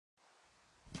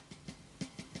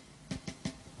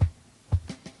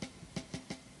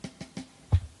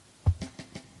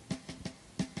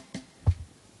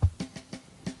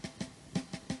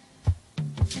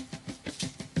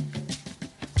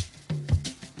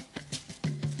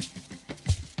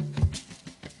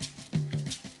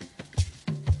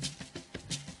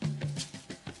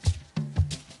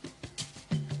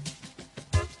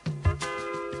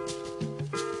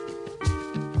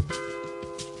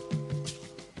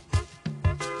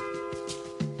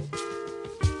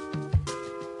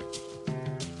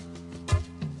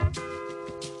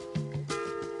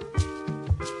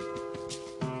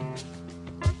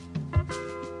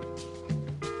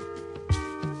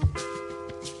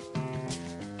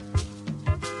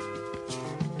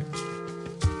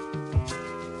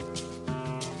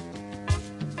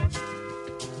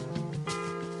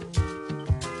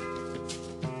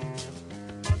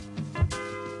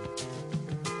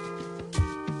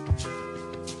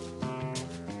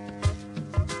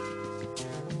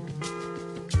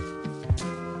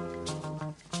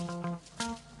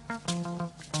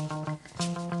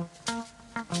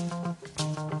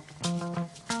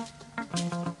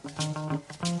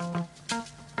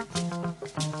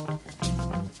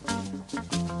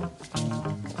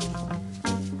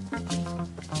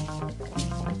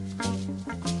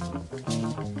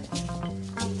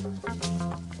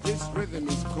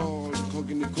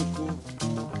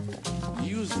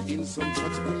in some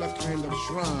particular kind of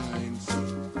shrines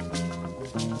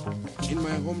in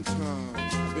my hometown,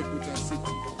 Bekuta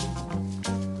City.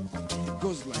 It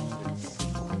goes like this.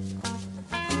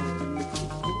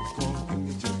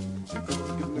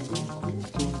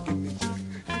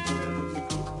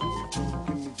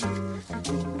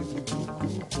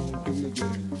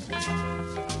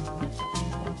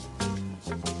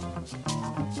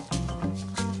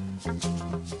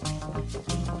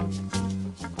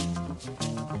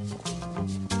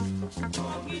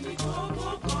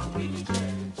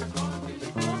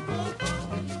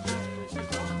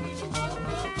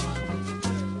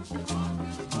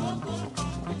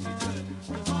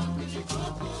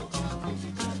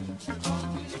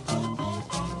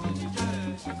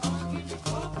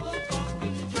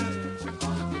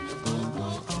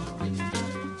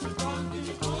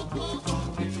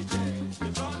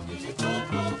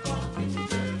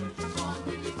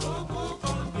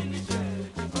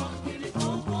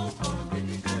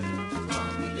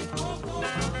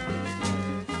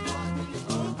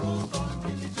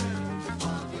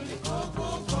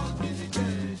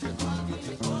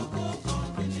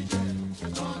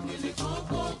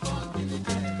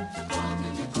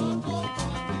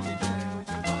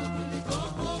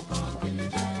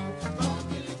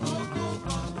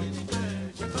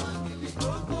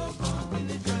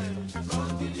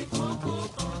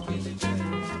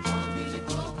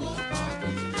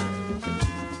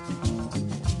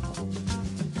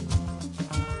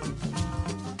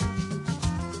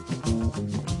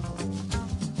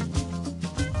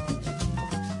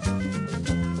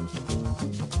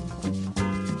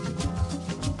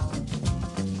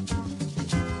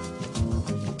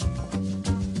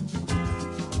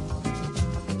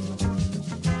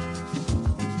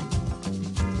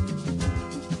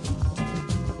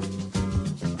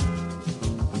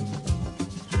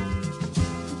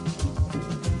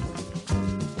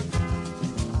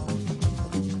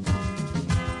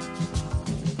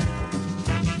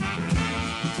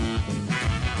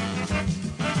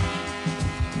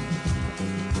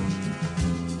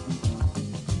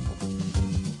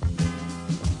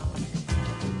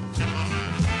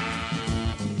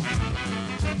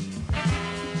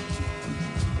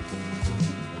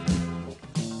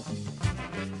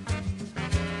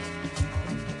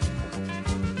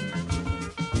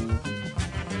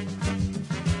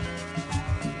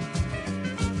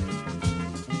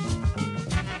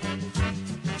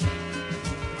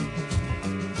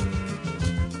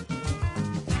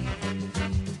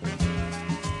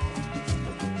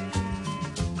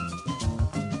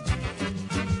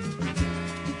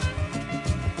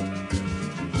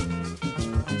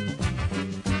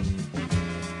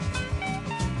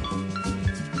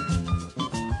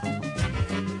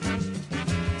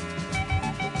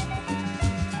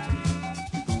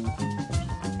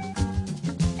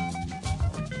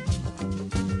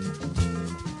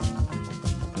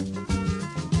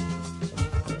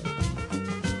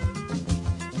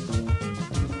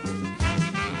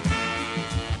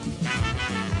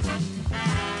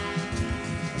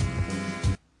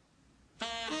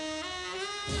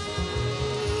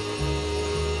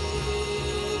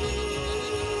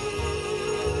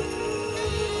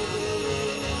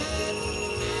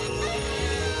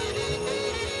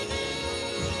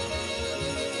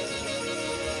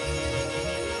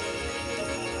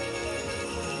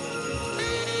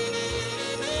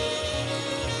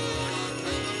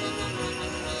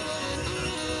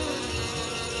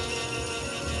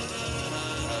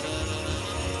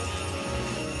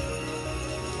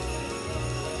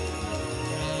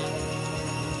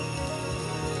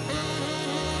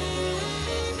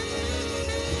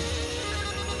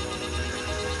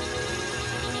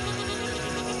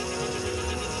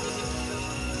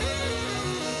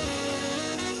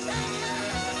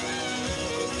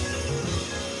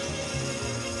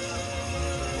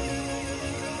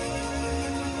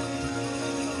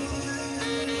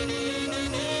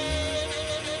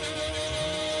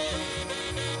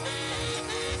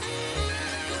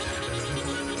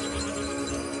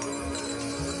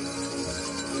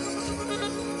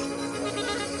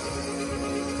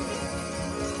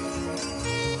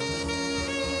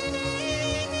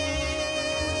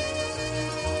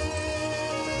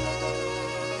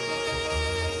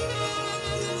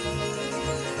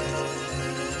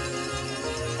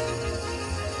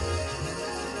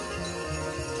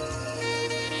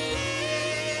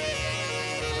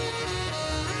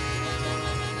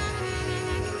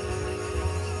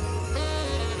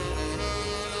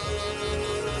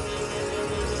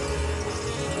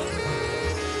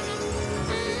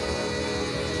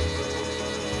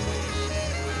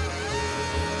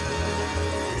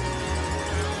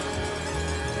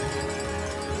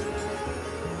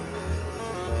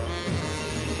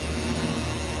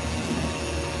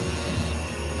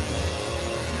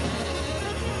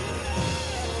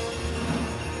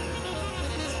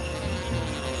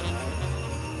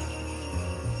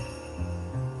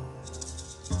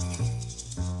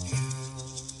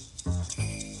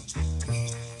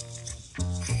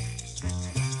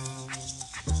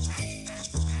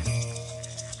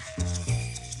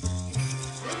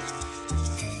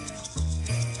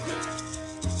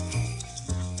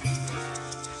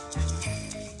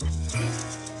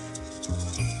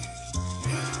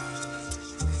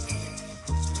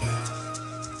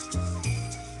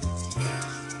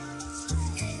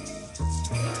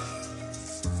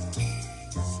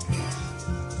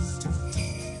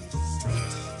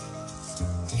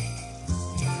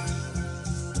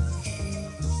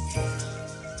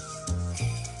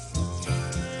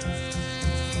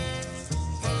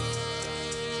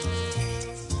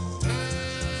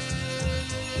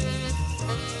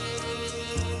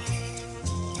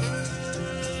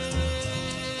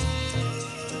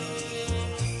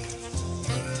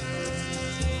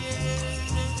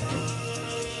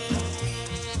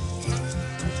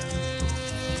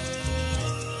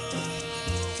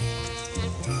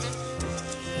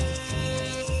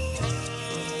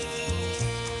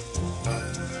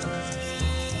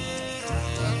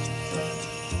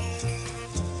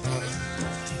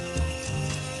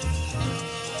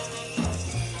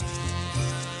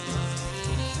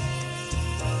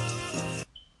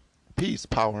 peace,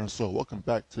 power, and soul. Welcome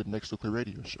back to the Next Nuclear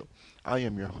Radio Show. I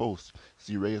am your host,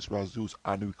 Zireus Razus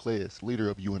Anucleus, leader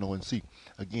of UNONC.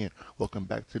 Again, welcome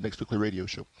back to the Next Nuclear Radio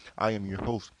Show. I am your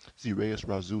host, Zireus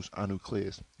Razus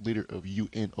Anucleus, leader of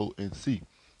UNONC.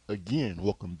 Again,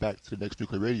 welcome back to the Next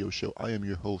Nuclear Radio Show. I am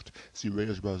your host,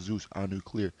 Zireus Razus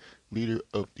Anuclear, leader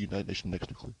of the United Nations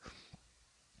Next Nuclear.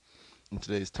 And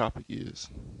today's topic is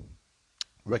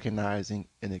recognizing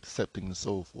and accepting the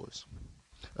soul force.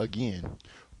 Again,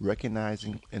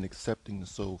 recognizing and accepting the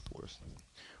soul force.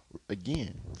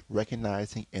 Again,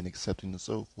 recognizing and accepting the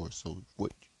soul force. So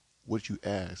what you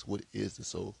ask, what is the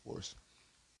soul force?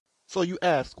 So you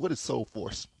ask, what is soul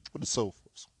force? What is soul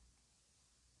force?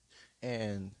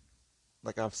 And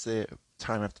like I've said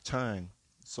time after time,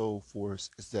 soul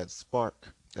force is that spark,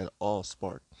 that all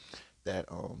spark that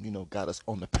got us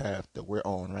on the path that we're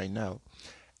on right now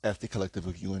as the collective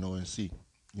of UNONC.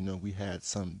 We had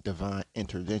some divine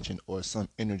intervention or some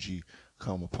energy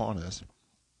come upon us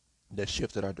that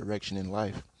shifted our direction in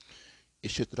life.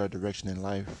 It shifted our direction in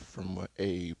life from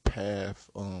a path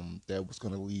that was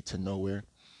going to lead to nowhere,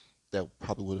 that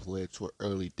probably would have led to an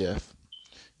early death.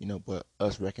 But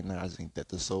us recognizing that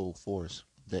the soul force,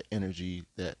 the energy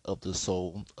that of the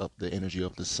soul, of the energy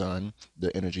of the sun,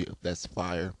 the energy of that's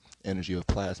fire, energy of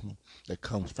plasma that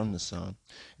comes from the sun,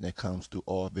 and that comes through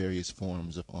all various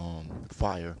forms of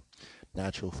fire,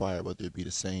 natural fire, whether it be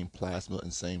the same plasma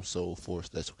and same soul force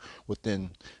that's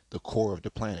within the core of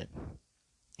the planet.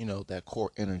 That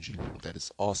core energy that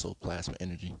is also plasma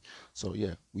energy. So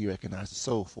yeah, we recognize the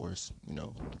soul force.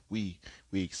 We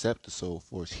accept the soul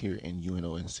force here in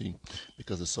UNONC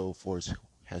because the soul force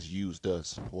has used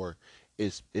us, or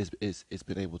it's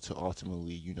been able to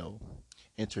ultimately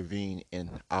intervene in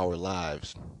our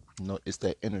lives. It's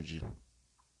that energy.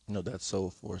 That soul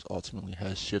force ultimately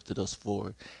has shifted us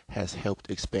forward, has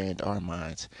helped expand our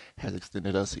minds, has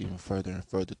extended us even further and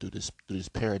further through this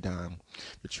paradigm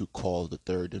that you call the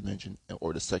third dimension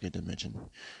or the second dimension,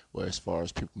 where as far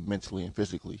as people mentally and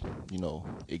physically,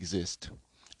 exist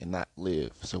and not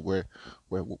live. So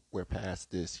we're past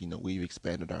this. We've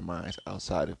expanded our minds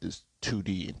outside of this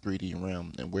 2D and 3D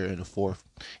realm, and we're in the fourth,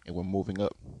 and we're moving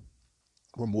up.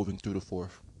 We're moving through the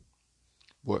fourth.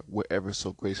 We're ever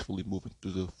so gracefully moving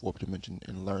through the fourth dimension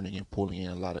and learning and pulling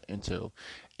in a lot of intel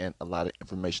and a lot of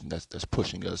information that's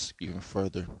pushing us even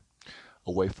further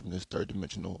away from this third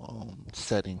dimensional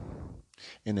setting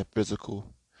in the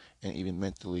physical and even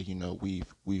mentally.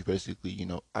 We've basically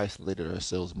isolated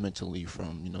ourselves mentally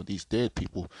from these dead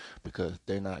people because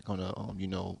they're not gonna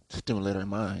stimulate our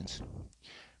minds.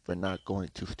 We're not going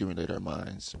to stimulate our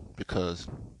minds because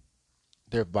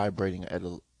they're vibrating at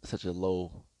such a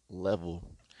low level,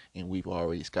 and we've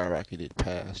already skyrocketed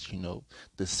past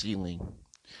the ceiling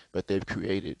that they've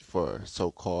created for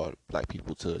so-called black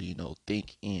people to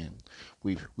think in.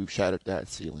 We've shattered that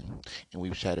ceiling, and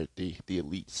we've shattered the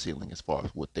elite ceiling as far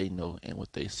as what they know and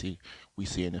what they see. We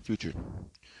see in the future.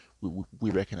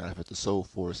 We recognize that the soul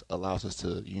force allows us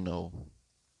to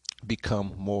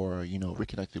become more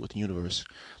reconnected with the universe,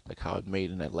 like how it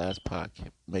made in that last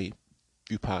podcast, made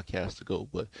few podcasts ago.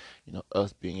 But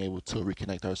us being able to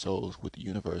reconnect our souls with the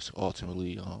universe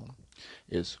ultimately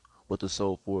is what the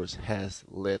soul force has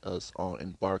led us on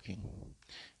embarking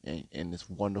in this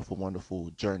wonderful, wonderful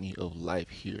journey of life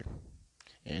here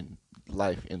and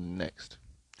life in the next,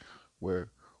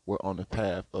 where we're on the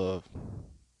path of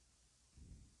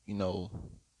you know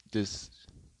this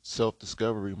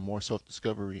self-discovery, more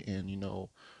self-discovery, and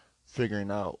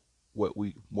figuring out what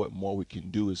more we can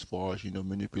do as far as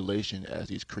manipulation as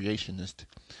these creationists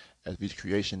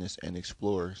and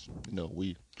explorers.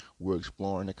 We're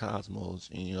exploring the cosmos,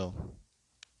 and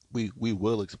we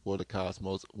will explore the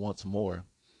cosmos once more,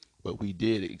 but we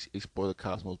did explore the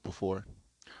cosmos before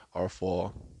our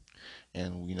fall.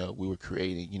 And we were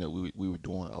creating, we were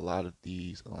doing a lot of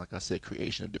these, like I said,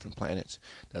 creation of different planets.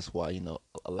 That's why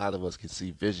a lot of us can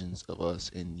see visions of us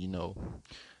in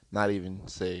not even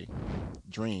say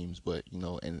dreams, but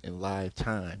in live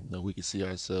time. We can see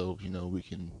ourselves. We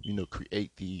can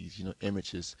create these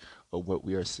images of what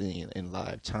we are seeing in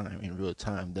live time, in real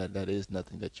time. That is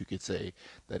nothing that you could say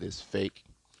that is fake,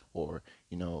 or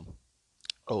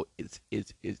oh, it's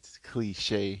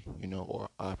cliche, or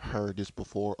I've heard this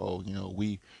before. Oh,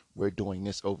 we're doing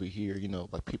this over here.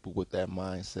 Like people with that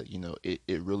mindset,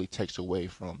 it really takes away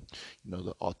from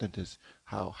the authentic,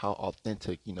 how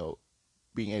authentic,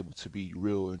 being able to be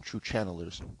real and true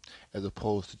channelers, as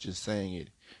opposed to just saying it,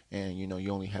 and you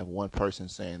only have one person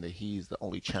saying that he's the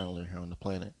only channeler here on the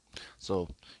planet. So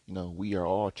we are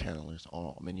all channelers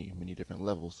on many many different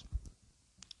levels,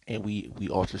 and we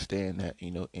understand that,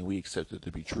 and we accept it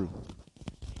to be true.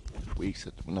 We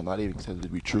accept, no, not even accept it to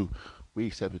be true. We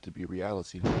accept it to be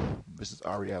reality. This is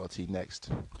our reality next.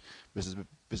 This is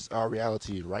this is our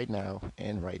reality right now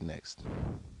and right next.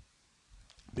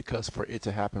 Because for it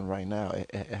to happen right now,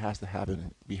 it has to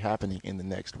happen, be happening in the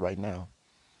next right now,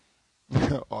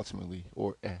 ultimately,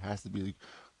 or it has to be,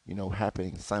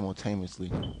 happening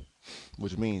simultaneously,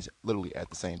 which means literally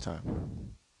at the same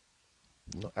time.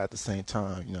 At the same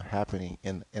time, happening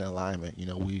in alignment.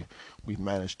 We've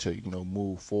managed to,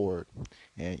 move forward,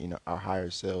 and our higher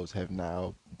selves have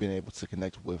now been able to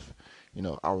connect with,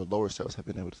 our lower selves have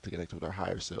been able to connect with our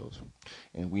higher selves,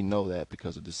 and we know that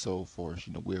because of the soul force.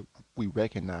 We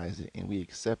recognize it and we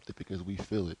accept it because we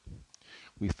feel it.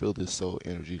 We feel this soul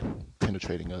energy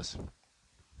penetrating us,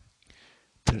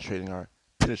 penetrating our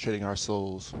penetrating our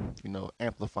souls,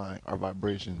 amplifying our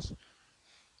vibrations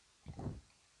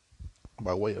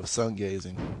by way of sun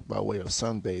gazing, by way of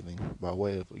sunbathing, by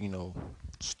way of,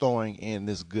 storing in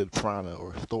this good prana,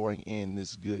 or storing in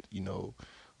this good,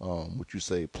 what you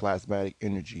say, plasmatic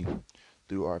energy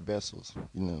through our vessels.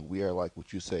 We are like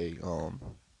what you say,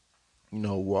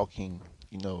 walking,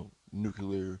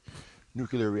 nuclear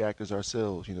reactors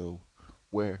ourselves,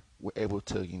 where we're able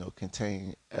to,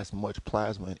 contain as much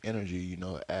plasma and energy,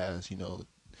 as,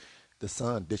 the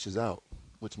sun dishes out,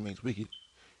 which means we could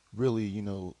really,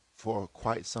 for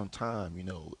quite some time,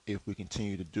 if we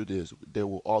continue to do this, there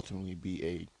will ultimately be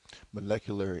a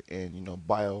molecular and,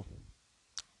 bio,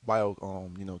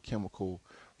 chemical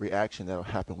reaction that'll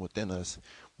happen within us,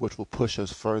 which will push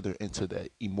us further into that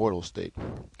immortal state.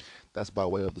 That's by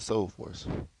way of the soul force.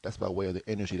 That's by way of the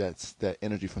energy. That's that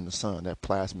energy from the sun, that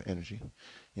plasma energy.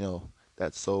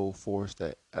 That soul force,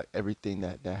 that everything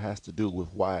that has to do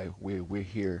with why we're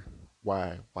here,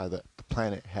 why the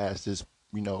planet has this,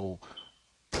 you know,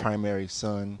 primary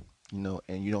sun,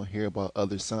 and you don't hear about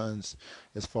other suns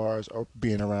as far as or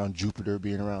being around Jupiter,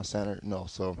 being around Saturn. No,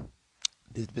 so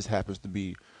this happens to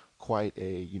be quite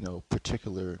a,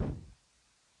 particular,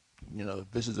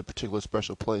 this is a particular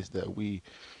special place that we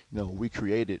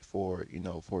created for,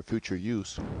 for future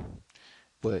use.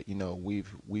 But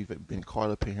we've been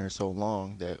caught up in here so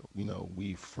long that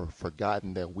we've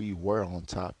forgotten that we were on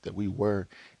top, that we were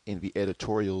in the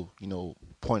editorial,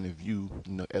 point of view,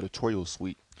 editorial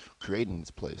suite, creating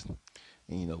this place.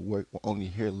 And we're only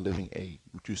here living a,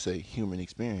 what you say, human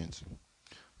experience.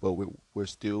 But we're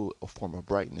still a form of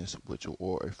brightness, which,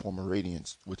 or a form of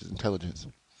radiance, which is intelligence,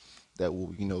 that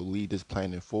will, lead this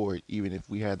planet forward, even if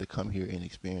we had to come here and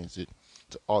experience it,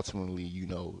 to ultimately,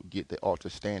 get the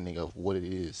understanding of what it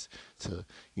is to,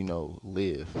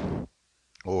 live,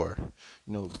 or,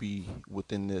 be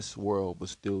within this world, but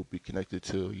still be connected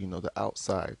to, the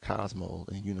outside cosmos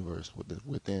and universe,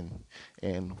 within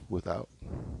and without.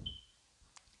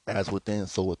 As within,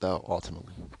 so without,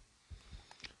 ultimately.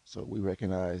 So we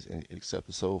recognize and accept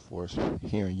the soul force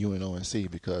here in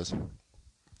UNONC, because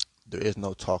there is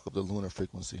no talk of the lunar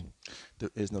frequency. There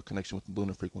is no connection with the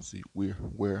lunar frequency.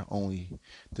 We're only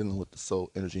dealing with the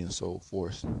soul energy and soul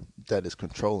force that is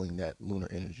controlling that lunar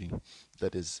energy,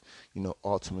 that is,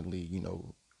 ultimately,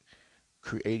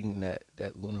 creating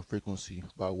that lunar frequency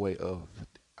by way of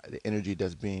the energy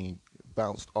that's being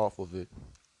bounced off of it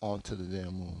onto the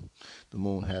damn moon. The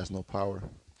moon has no power.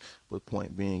 But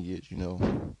point being is,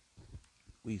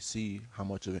 we see how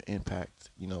much of an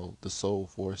impact, the soul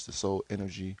force, the soul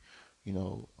energy,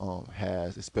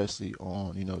 has, especially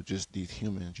on, just these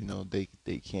humans.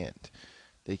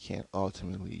 They can't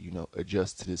ultimately,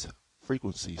 adjust to this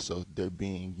frequency, so they're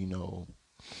being,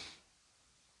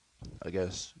 I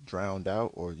guess, drowned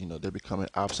out, or they're becoming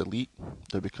obsolete.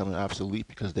 They're becoming obsolete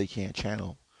because they can't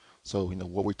channel. So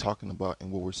what we're talking about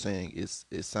and what we're saying is,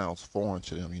 it sounds foreign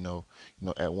to them.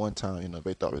 At one time,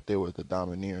 they thought that they were the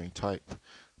domineering type,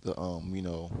 the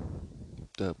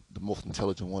the most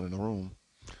intelligent one in the room.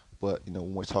 But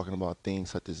when we're talking about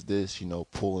things such as this,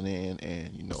 pulling in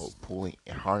and pulling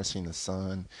and harnessing the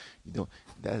sun, you know,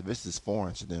 that this is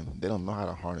foreign to them. They don't know how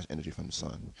to harness energy from the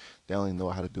sun. They only know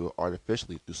how to do it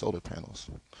artificially through solar panels.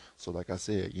 So, like I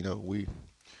said,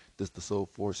 the soul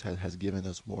force has given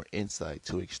us more insight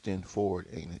to extend forward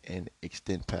and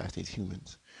extend past these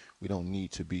humans. We don't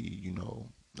need to be,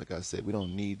 like I said, we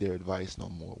don't need their advice no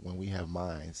more when we have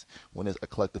minds. When it's a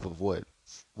collective of what,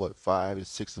 5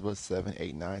 6 of us, 7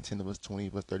 8 9 10 of us, 20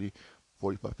 of us, 30,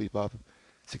 45, 55,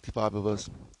 65 of us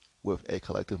with a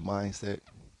collective mindset.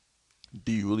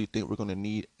 Do you really think we're going to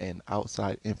need an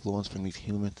outside influence from these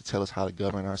humans to tell us how to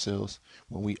govern ourselves,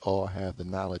 when we all have the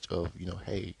knowledge of,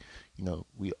 hey,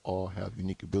 we all have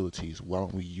unique abilities. Why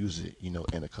don't we use it, in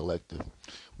a collective?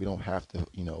 We don't have to,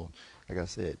 like I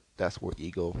said, that's where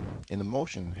ego and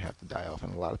emotion have to die off in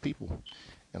a lot of people.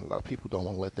 and a lot of people don't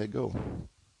want to let that go.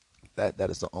 That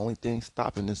is the only thing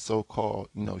stopping this so-called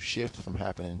shift from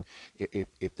happening.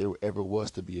 If there ever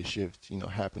was to be a shift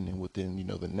happening within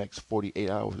the next 48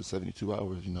 hours or 72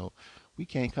 hours, we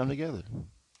can't come together.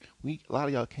 We A lot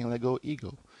of y'all can't let go of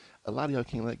ego. A lot of y'all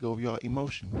can't let go of y'all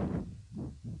emotion.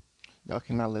 Y'all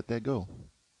cannot let that go.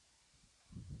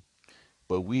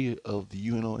 But we of the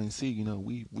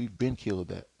UNONC, we've been killed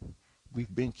that.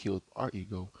 We've been killed our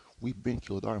ego. We've been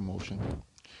killed our emotion.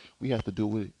 We have to do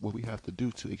what we have to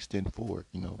do to extend forward.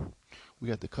 We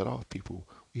have to cut off people.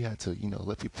 We have to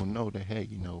let people know that, hey,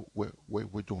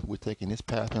 we're taking this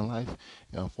path in life,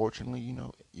 and unfortunately,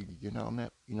 you're not on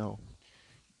that.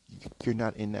 You're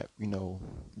not in that.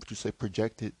 What you say,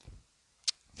 projected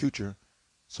future.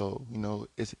 So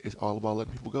it's all about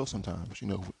letting people go. Sometimes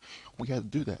we have to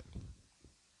do that.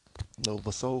 No,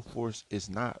 the soul force is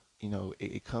not.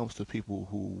 It comes to people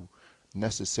who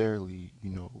necessarily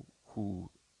who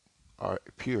are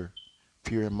pure,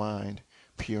 pure in mind,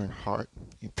 pure in heart,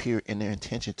 and pure in their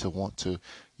intention to want to,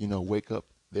 wake up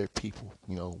their people,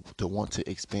 to want to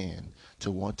expand, to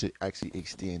want to actually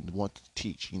extend, want to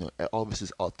teach. All of this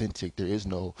is authentic. There is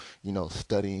no,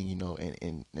 studying,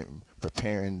 and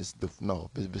preparing this. No,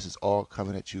 this is all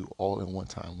coming at you all in one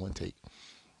time, one take.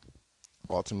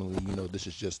 Ultimately, this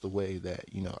is just the way that,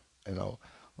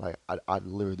 like I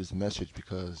deliver this message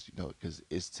because because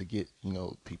it's to get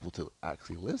people to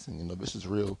actually listen. This is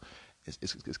real.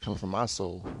 It's coming from my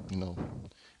soul.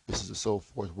 This is the soul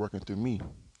force working through me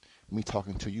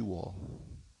talking to you all.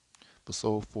 The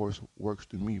soul force works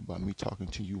through me by me talking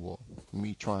to you all,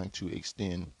 me trying to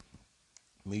extend,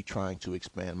 me trying to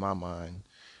expand my mind,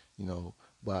 you know,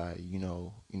 by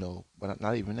but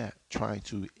not even that, trying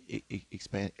to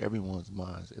expand everyone's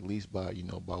minds, at least by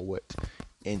by what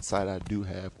insight I do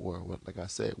have, or what, like I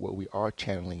said, what we are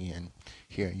channeling in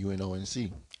here in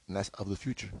UNONC, and that's of the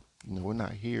future. We're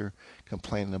not here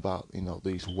complaining about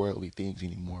these worldly things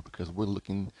anymore, because we're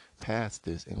looking past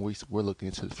this, and we're looking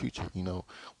into the future.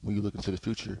 When you look into the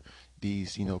future,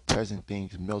 these present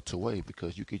things melt away,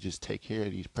 because you could just take care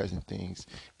of these present things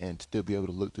and still be able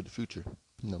to look to the future.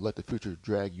 Let the future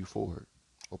drag you forward,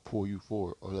 or pull you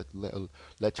forward, or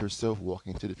let yourself walk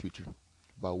into the future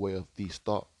by way of these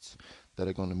thoughts that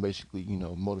are going to basically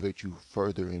motivate you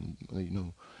further, and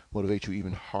motivate you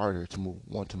even harder to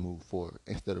want to move forward,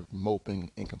 instead of moping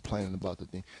and complaining about the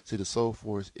thing. See, the soul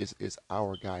force is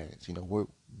our guidance.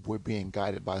 We're being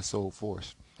guided by soul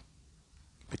force,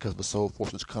 because the soul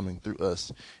force is coming through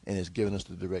us, and it's giving us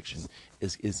the direction.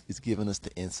 It's giving us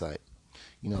the insight.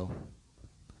 You know,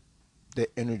 that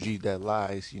energy that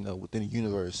lies, within the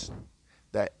universe,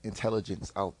 that intelligence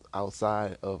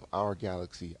outside of our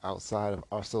galaxy, outside of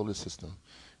our solar system,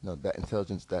 that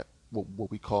intelligence, that what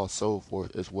we call soul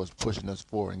force, is what's pushing us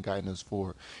forward and guiding us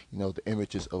forward. The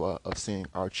images of seeing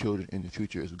our children in the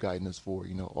future is guiding us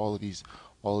forward. All of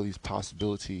these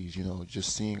possibilities.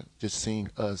 Just seeing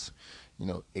us,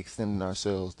 extending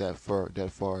ourselves that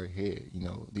far ahead.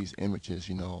 These images.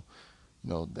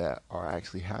 That are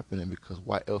actually happening, because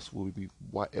why else would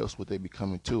they be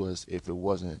coming to us if it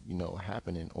wasn't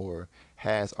happening, or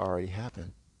has already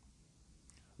happened?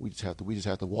 We just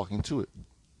have to walk into it.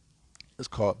 It's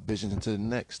called visions into the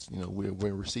next.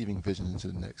 We're receiving visions into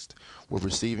the next. We're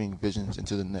receiving visions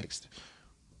into the next.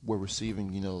 We're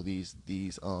receiving these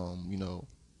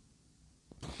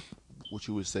what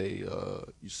you would say,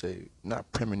 you say,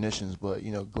 not premonitions, but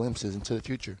glimpses into the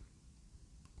future.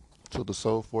 So the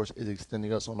soul force is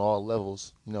extending us on all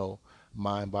levels,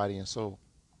 mind, body, and soul.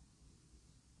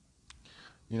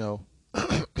 You know,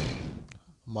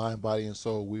 mind, body, and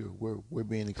soul. We're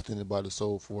being extended by the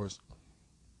soul force.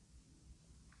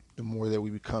 The more that we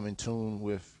become in tune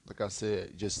with, like I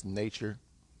said, just nature,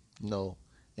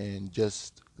 and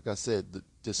just like I said,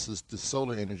 just the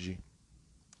solar energy,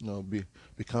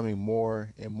 becoming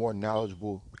more and more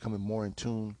knowledgeable, becoming more in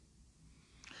tune,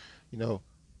 you know,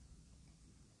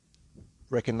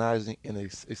 recognizing and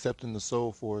accepting the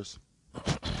soul force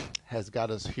has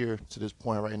got us here to this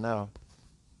point right now.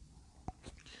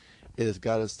 It has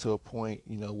got us to a point,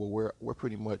 where we're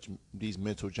pretty much these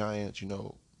mental giants,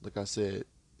 like I said,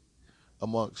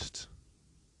 amongst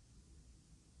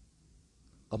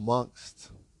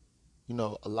amongst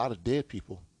a lot of dead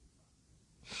people,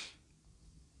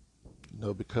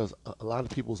 because a lot of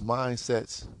people's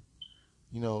mindsets,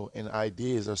 and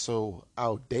ideas are so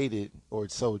outdated, or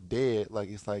it's so dead, like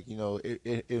it's like,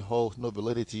 it holds no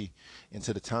validity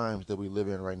into the times that we live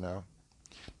in right now.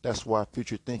 That's why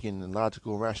future thinking and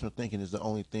logical and rational thinking is the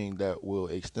only thing that will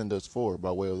extend us forward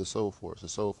by way of the soul force. The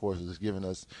soul force is giving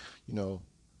us,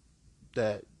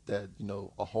 that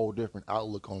a whole different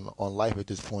outlook on life at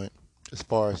this point, as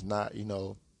far as not,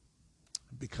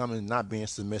 becoming not being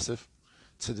submissive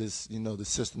to this, the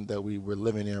system that we're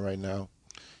living in right now.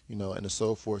 And the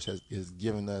Soul Force has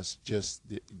given us just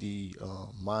the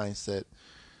mindset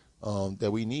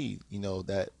that we need.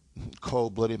 That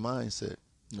cold-blooded mindset.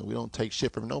 We don't take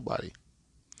shit from nobody.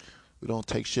 We don't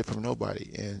take shit from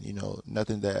nobody, and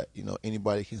nothing that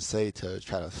anybody can say to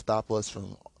try to stop us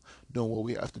from doing what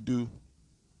we have to do.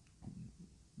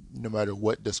 No matter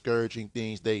what discouraging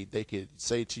things they could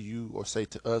say to you or say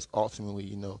to us,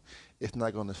 ultimately, it's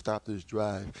not going to stop this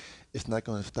drive. It's not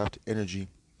going to stop the energy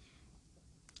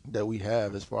that we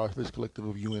have as far as this collective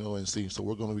of UNONC. So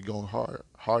we're going to be going harder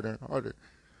and harder,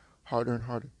 harder and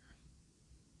harder.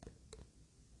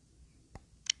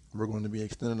 We're going to be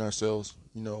extending ourselves,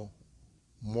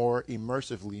 more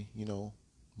immersively,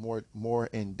 more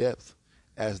in depth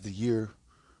as the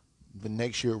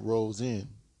next year rolls in,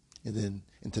 and then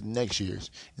into the next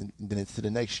years, and then into the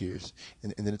next years,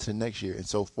 and then into the next year, and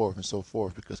so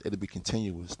forth, because it'll be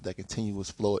continuous, that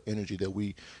continuous flow of energy that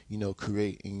we,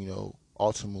 create and,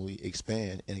 ultimately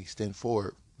expand and extend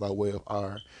forward by way of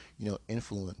our,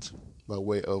 influence, by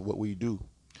way of what we do,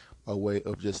 by way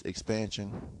of just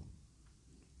expansion,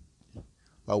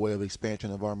 by way of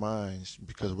expansion of our minds,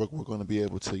 because we're going to be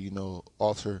able to,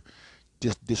 alter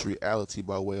this reality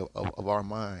by way of our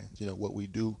minds, what we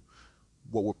do,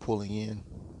 what we're pulling in,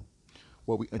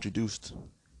 what we introduced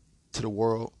to the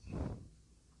world.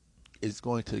 Is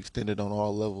going to extend it on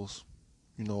all levels,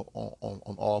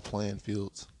 on all playing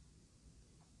fields.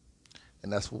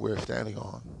 And that's what we're standing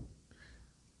on.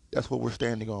 That's what we're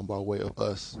standing on by way of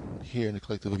us here in the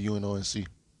collective of UNONC.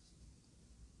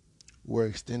 We're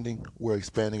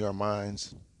expanding our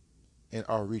minds and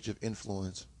our reach of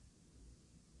influence,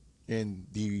 and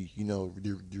the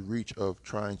reach of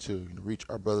trying to reach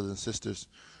our brothers and sisters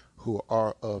who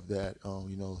are of that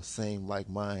same like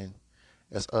mind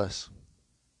as us,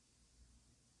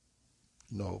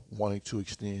 wanting to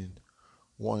extend,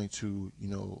 wanting to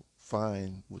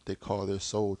find what they call their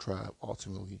soul tribe.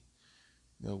 Ultimately,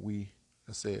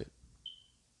 I said,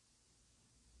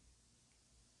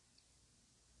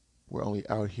 we're only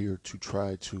out here to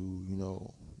try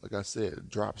to like I said,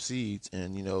 drop seeds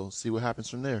and see what happens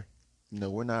from there.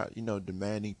 We're not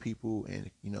demanding people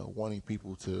and wanting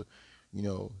people to you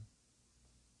know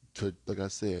like I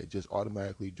said, just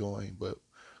automatically join, but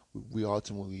we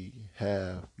ultimately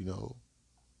have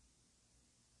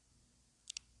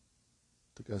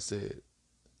like I said,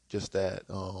 just that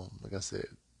like I said,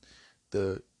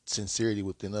 the sincerity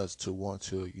within us to want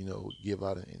to give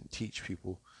out and teach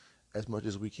people as much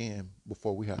as we can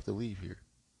before we have to leave here.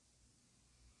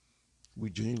 We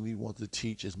genuinely want to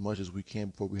teach as much as we can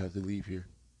before we have to leave here.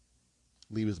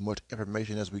 Leave as much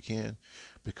information as we can,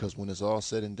 because when it's all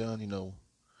said and done,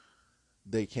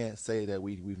 they can't say that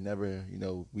we've never,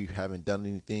 we haven't done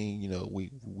anything,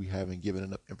 we haven't given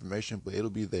enough information, but it'll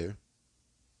be there.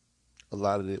 A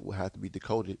lot of it will have to be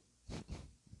decoded.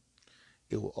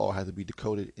 It will all have to be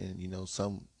decoded, and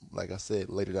some, like I said,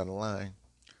 later down the line,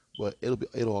 but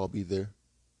it'll all be there.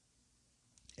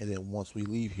 And then once we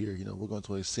leave here, we're going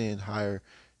to ascend higher,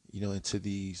 into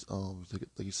these,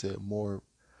 like you said, more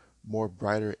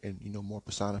brighter and more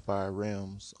personified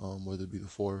realms, whether it be the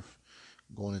fourth,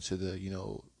 going into the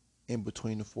in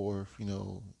between the fourth,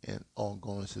 and on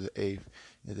going into the eighth,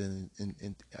 and then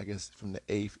in I guess from the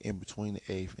eighth, in between the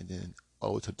eighth, and then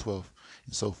over to the 12th,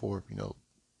 and so forth,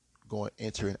 going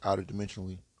entering outer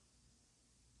dimensionally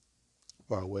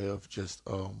by way of just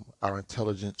our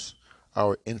intelligence,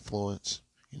 our influence,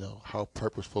 how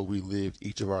purposeful we live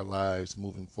each of our lives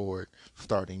moving forward,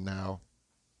 starting now.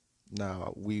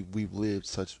 Now we've lived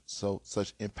such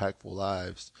impactful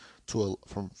lives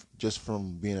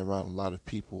from being around a lot of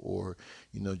people, or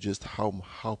just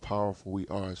how powerful we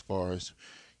are as far as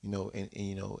in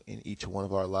each one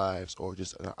of our lives, or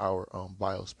just in our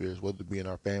biospheres, whether it be in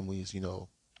our families.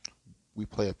 We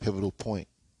play a pivotal point,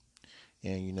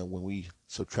 and when we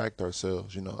subtract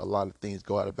ourselves, a lot of things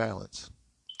go out of balance.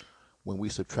 When we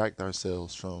subtract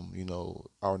ourselves from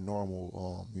our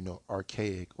normal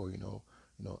archaic, or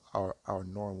our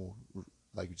normal,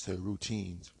 like you said,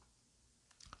 routines,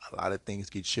 a lot of things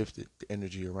get shifted. The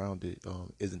energy around it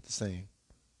isn't the same.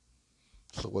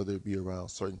 So whether it be around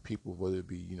certain people, whether it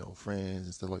be friends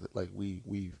and stuff like that, like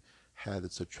we've had to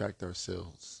subtract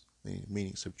ourselves,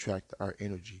 meaning subtract our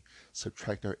energy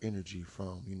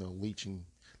from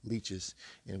leeches,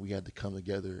 and we had to come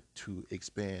together to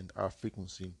expand our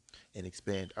frequency and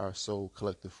expand our soul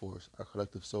collective force, our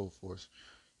collective soul force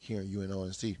here in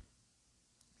UNONC.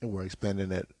 And we're expanding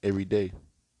that every day.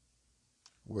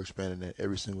 We're expanding that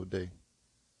every single day.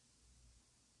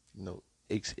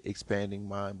 expanding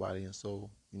mind, body, and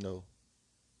soul.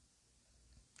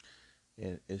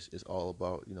 And it's all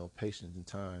about patience and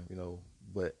time.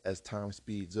 But as time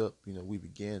speeds up, we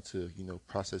begin to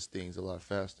process things a lot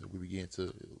faster. We begin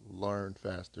to learn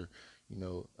faster.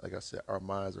 Like I said, our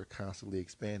minds are constantly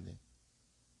expanding,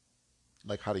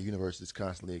 like how the universe is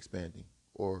constantly expanding,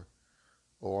 or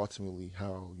ultimately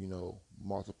how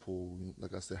multiple,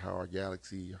 like I said, how our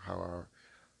galaxy, how our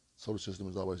solar system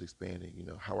is always expanding.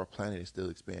 How our planet is still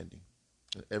expanding.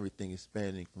 Everything is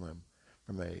expanding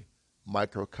from a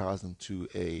microcosm to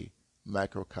a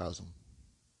macrocosm.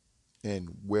 And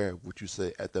where would you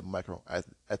say at the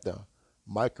at the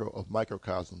micro of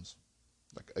microcosms?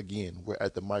 Like again, we're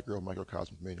at the micro of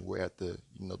microcosms, meaning we're at the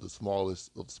the smallest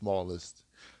of the smallest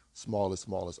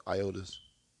iotas,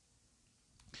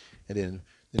 and then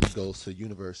it goes to the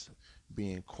universe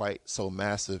being quite so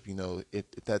massive. If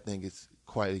that thing is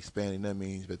quite expanding, that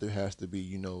means that there has to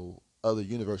be other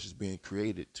universes being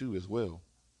created too as well.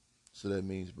 So that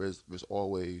means there's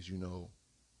always you know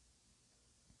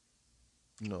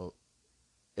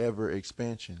ever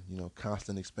expansion,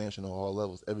 constant expansion on all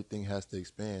levels. Everything has to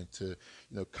expand to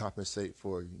compensate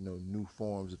for new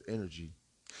forms of energy.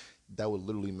 That would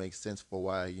literally make sense for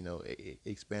why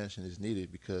expansion is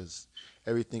needed, because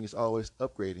everything is always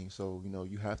upgrading. So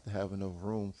you have to have enough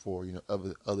room for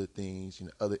other things,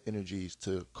 other energies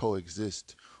to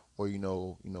coexist, or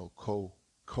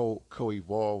co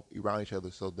evolve around each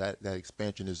other. So that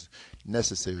expansion is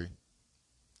necessary.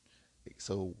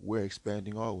 So we're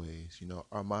expanding always.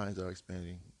 Our minds are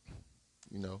expanding.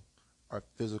 You know, our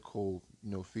physical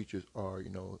features are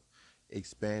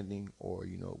expanding, or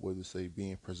whether to say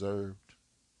being preserved.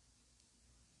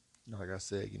 Like I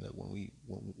said, when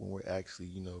we're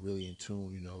actually really in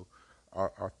tune,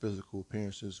 our physical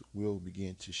appearances will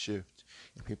begin to shift,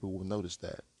 and people will notice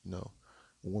that. When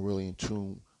we're really in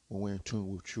tune, when we're in tune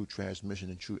with true transmission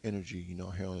and true energy,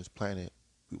 here on this planet,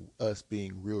 us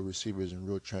being real receivers and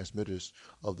real transmitters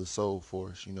of the soul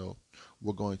force,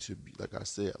 we're going to be, like I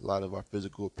said, a lot of our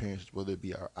physical appearances, whether it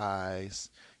be our eyes,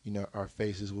 our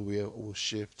faces will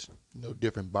shift,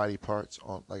 different body parts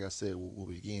on, like I said, will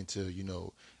begin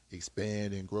to,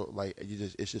 expand and grow. Like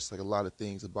it's just like a lot of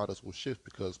things about us will shift,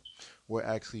 because we're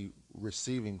actually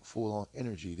receiving full on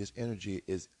energy. This energy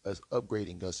is us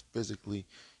upgrading us physically,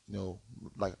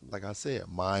 like I said,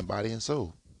 mind, body, and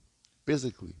soul.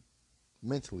 Physically,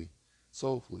 mentally,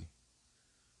 soulfully,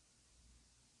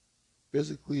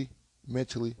 physically,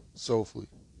 mentally, soulfully.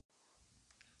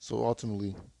 So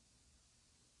ultimately,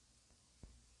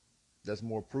 that's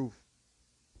more proof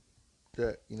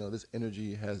that this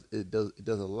energy it does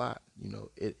a lot.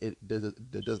 It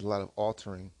does a lot of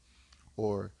altering,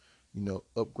 or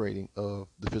upgrading of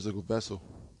the physical vessel,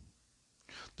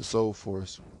 the soul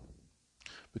force.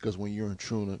 Because when you're in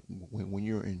true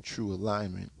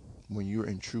alignment, when you're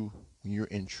in true when you're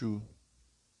in true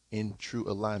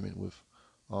alignment with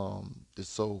the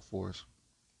soul force,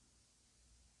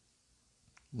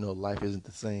 life isn't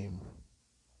the same.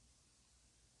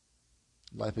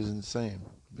 Life isn't the same,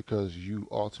 because you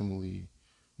ultimately,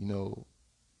 you know,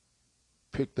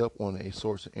 picked up on a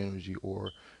source of energy,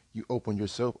 or you open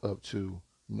yourself up to,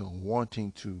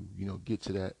 wanting to, get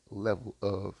to that level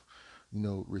of,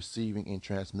 receiving and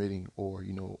transmitting, or,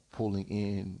 pulling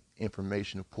in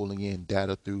information, or pulling in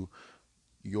data through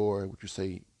what you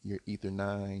say, your ether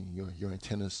nine, your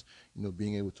antennas,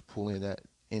 being able to pull in that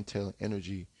intel and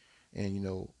energy,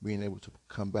 and being able to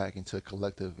come back into a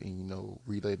collective and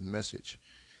relay the message.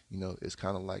 It's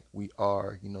kind of like we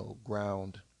are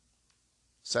ground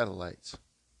satellites,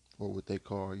 or what they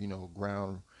call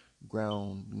ground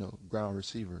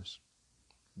receivers,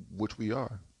 which we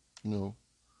are. you know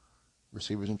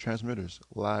Receivers and transmitters,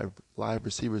 live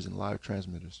receivers and live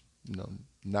transmitters,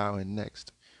 now and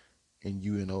next in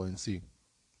UNONC.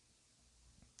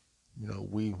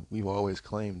 We've always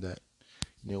claimed that,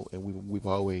 and we've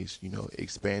always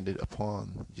expanded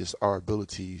upon just our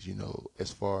abilities,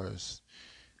 as far as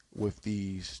with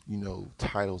these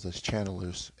titles as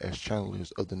channelers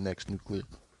of the next nuclear,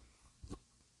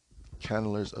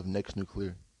 channelers of next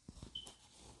nuclear,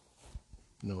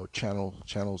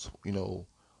 channels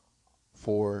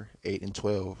 4, 8, and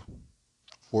 12,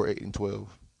 4, 8, and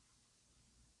 12,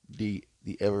 the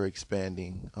ever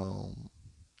expanding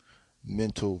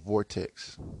mental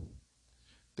vortex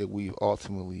that we've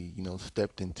ultimately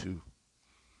stepped into,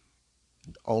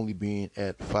 only being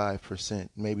at 5%,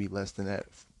 maybe less than that,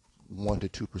 1 to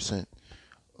 2%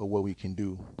 of what we can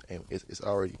do, and it's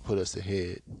already put us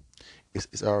ahead.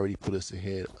 It's already put us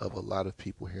ahead of a lot of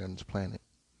people here on this planet,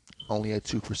 only at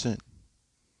 2%,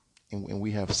 and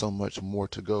we have so much more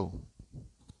to go.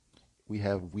 We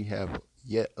have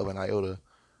yet of an iota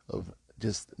of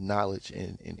just knowledge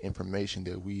and information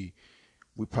that we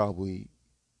probably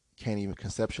can't even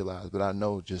conceptualize. But I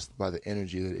know just by the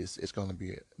energy that it's going to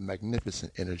be a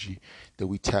magnificent energy that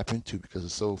we tap into, because the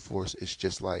soul force is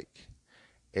just like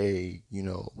a,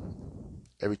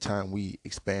 every time we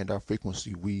expand our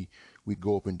frequency, we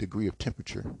go up in degree of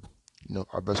temperature.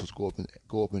 Our vessels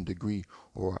go up in degree,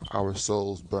 or our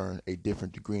souls burn a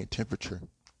different degree in temperature,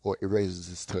 or it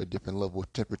raises us to a different level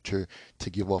of temperature to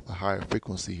give off a higher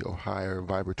frequency or higher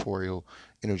vibratorial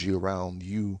energy around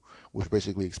you, which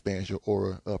basically expands your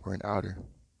aura upper and outer.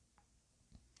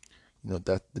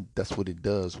 That's what it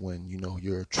does when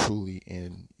you're truly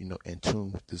in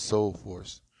tune with the soul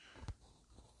force.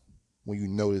 When you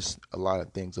notice a lot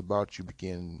of things about you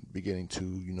beginning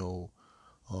to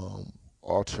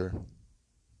alter,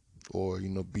 or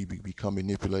become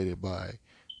manipulated by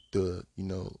the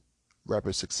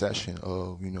rapid succession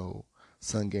of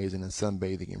sun gazing and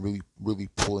sunbathing, and really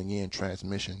pulling in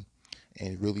transmission,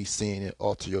 and really seeing it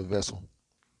alter your vessel,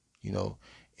 you know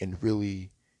and really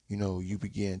you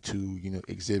begin to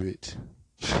exhibit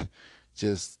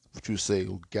just what you say,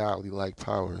 godly like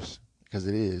powers, because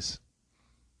it is.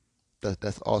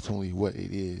 That's ultimately what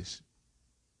it is.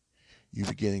 You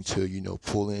beginning to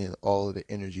pull in all of the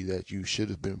energy that you should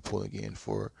have been pulling in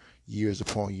for years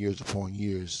upon years upon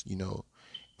years,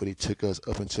 but it took us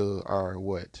up until our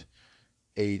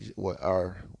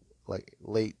our like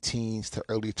late teens to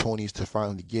early 20s to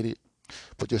finally get it.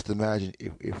 But just imagine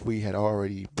if we had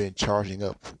already been charging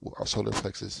up our solar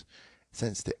plexus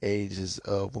since the ages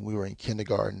of when we were in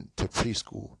kindergarten to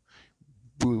preschool.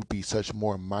 We would be such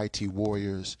more mighty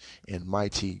warriors and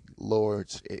mighty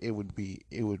lords. It would be,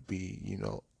 you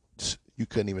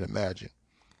couldn't even imagine.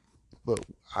 But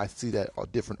I see that a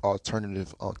different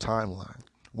alternative timeline.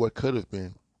 What could have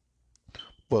been,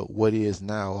 but what is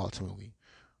now ultimately.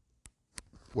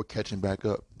 We're catching back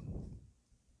up.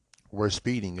 We're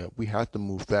speeding up. We have to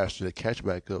move faster to catch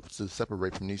back up, to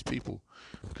separate from these people,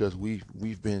 because we've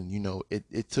been,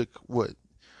 it took what,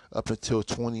 up until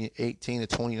 2018 to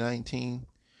 2019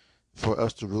 for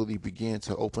us to really begin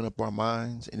to open up our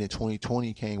minds. And then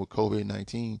 2020 came with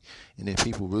COVID-19, and then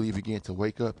people really began to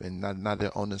wake up, and not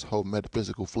they're on this whole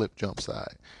metaphysical flip jump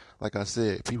side. Like I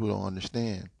said, people don't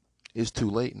understand. It's too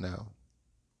late now.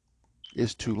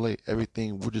 It's too late.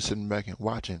 Everything, we're just sitting back and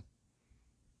watching,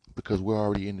 because we're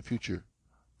already in the future.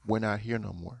 We're not here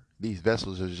no more. These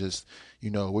vessels are just,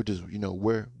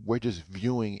 we're just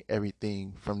viewing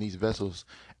everything from these vessels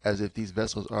as if these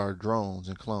vessels are drones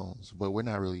and clones, but we're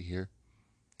not really here.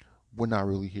 We're not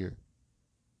really here.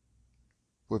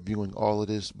 We're viewing all of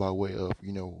this by way of,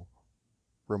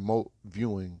 remote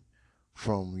viewing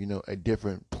from, a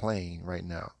different plane right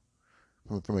now,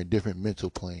 from a different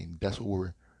mental plane. That's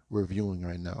what we're viewing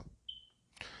right now.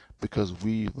 Because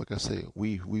like I say,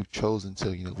 we've chosen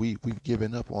to, we've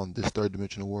given up on this third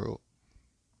dimensional world.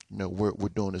 We're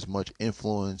doing as much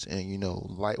influence and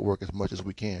light work as much as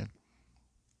we can.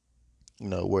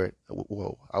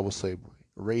 I would say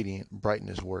radiant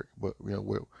brightness work, but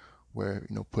we're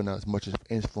putting out as much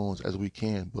influence as we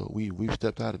can. But we've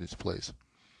stepped out of this place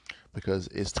because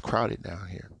it's crowded down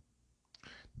here.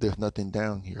 There's nothing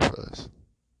down here for us.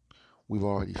 We've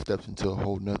already stepped into a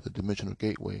whole nother dimensional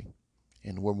gateway,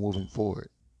 and we're moving forward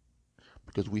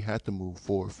because we had to move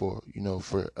forward for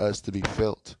us to be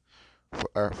felt.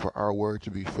 For our word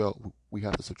to be felt, we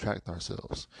have to subtract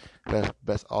ourselves.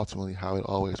 That's ultimately how it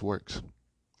always works.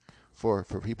 For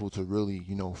people to really,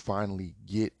 finally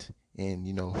get and,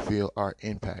 feel our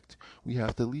impact, we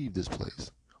have to leave this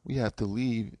place. We have to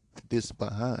leave this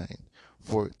behind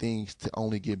for things to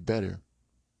only get better.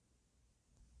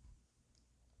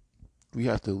 We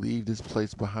have to leave this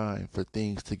place behind for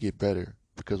things to get better,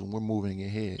 because when we're moving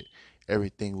ahead,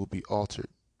 everything will be altered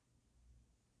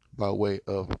by way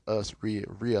of us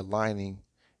realigning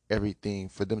everything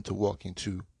for them to walk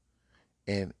into.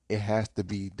 And it has to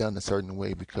be done a certain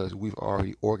way because we've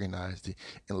already organized it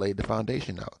and laid the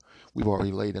foundation out. We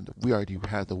already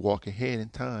had to walk ahead in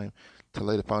time to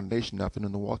lay the foundation out for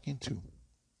them to walk into,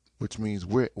 which means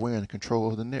we're in control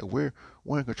of the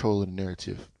we're in control of the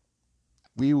narrative.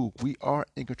 We are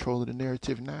in control of the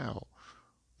narrative now.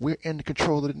 We're in the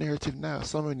control of the narrative now.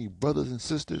 So many brothers and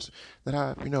sisters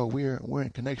that we're in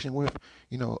connection with,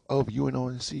 of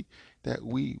UNONC, that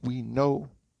we know,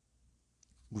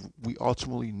 we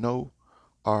ultimately know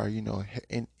are,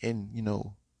 in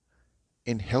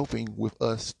helping with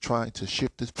us trying to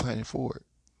shift this planet forward.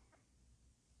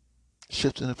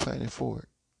 Shifting the planet forward.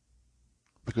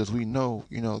 Because we know,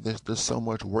 there's so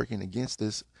much working against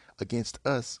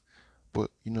us, But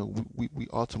we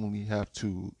ultimately have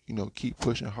to keep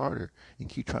pushing harder and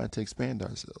keep trying to expand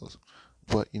ourselves.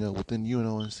 But within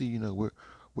UNONC,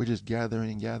 we're just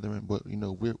gathering and gathering, but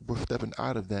we're stepping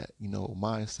out of that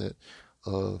mindset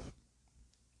of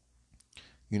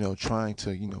trying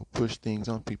to push things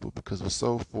on people, because the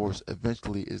soul force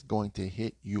eventually is going to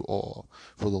hit you all.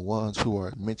 For the ones who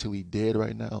are mentally dead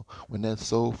right now, when that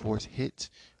soul force hits,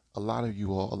 a lot of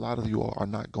you all are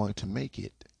not going to make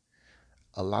it.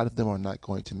 A lot of them are not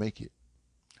going to make it.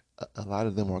 A lot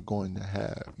of them are going to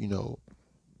have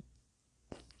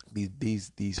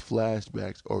these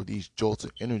flashbacks or these jolts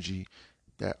of energy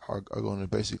that are going to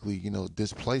basically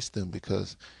displace them,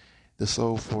 because the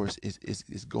soul force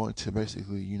is going to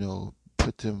basically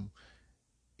put them,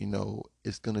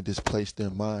 it's going to displace their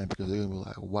mind, because they're going to be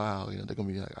like, wow, they're going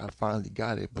to be like, I finally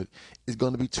got it. But it's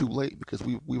going to be too late, because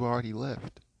we've already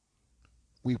left.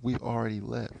 We've already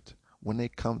left. When they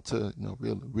come to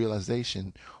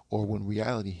realization, or when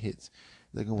reality hits,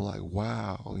 they're gonna be like,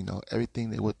 wow,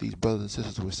 everything that what these brothers and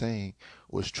sisters were saying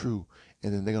was true.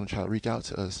 And then they're gonna try to reach out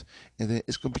to us, and then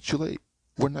it's gonna be too late.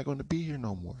 We're not gonna be here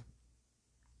no more.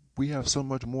 We have so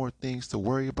much more things to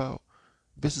worry about.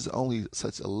 This is only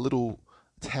such a little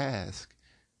task.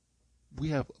 We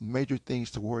have major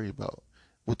things to worry about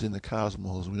within the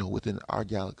cosmos, within our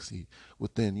galaxy,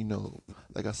 within,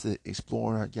 like I said,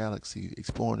 exploring our galaxy,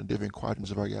 exploring the different quadrants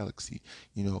of our galaxy,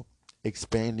 you know,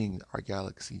 expanding our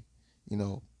galaxy, you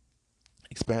know,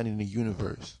 expanding the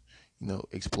universe,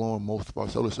 exploring most of our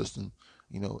solar system,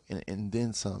 and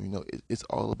then some. It's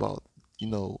all about, you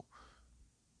know,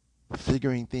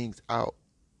 figuring things out.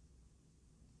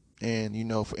 And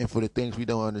for the things we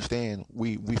don't understand,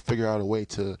 we figure out a way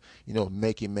to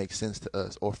make it make sense to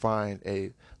us, or find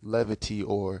a levity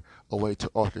or a way to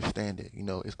understand it.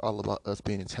 It's all about us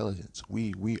being intelligent.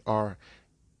 We are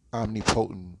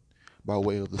omnipotent by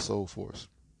way of the soul force.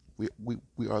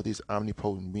 We are these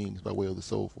omnipotent beings by way of the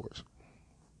soul force.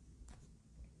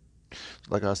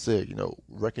 Like I said,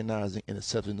 recognizing and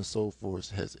accepting the soul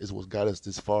force is what got us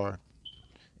this far,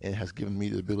 and has given me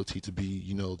the ability to be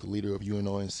the leader of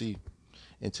UNONC,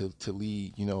 and to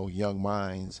lead young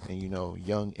minds, and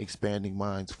young expanding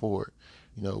minds forward.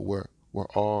 We're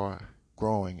all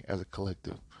growing as a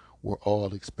collective. We're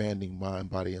all expanding mind,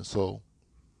 body, and soul.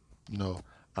 you know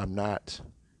I'm not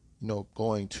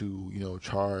going to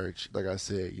charge, like I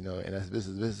said, and this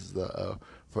is the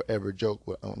forever joke,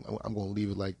 but I'm going to leave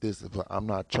it like this. But I'm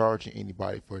not charging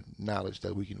anybody for knowledge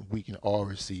that we can all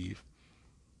receive,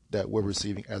 that we're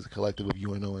receiving as a collective of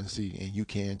UNONC, and you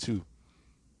can too.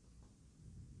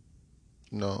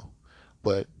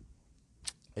 But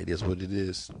it is what it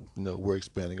is. We're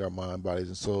expanding our mind, bodies,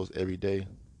 and souls every day,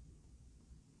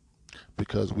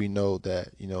 because we know that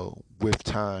with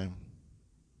time,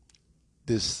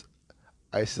 this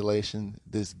isolation,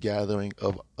 this gathering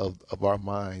of our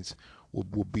minds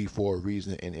will be for a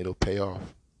reason, and it'll pay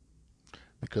off,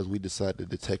 because we decided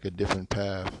to take a different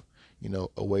path,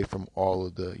 away from all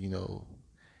of the,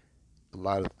 a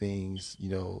lot of things,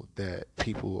 that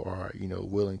people are,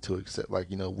 willing to accept. Like,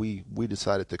 we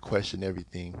decided to question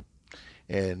everything.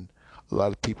 And a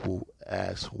lot of people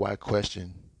ask, why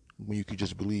question when you can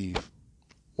just believe?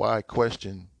 Why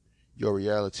question your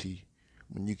reality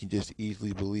when you can just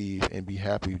easily believe and be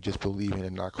happy just believing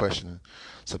and not questioning?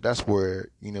 So that's where,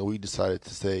 we decided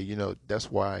to say, that's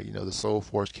why, the soul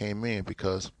force came in,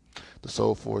 because the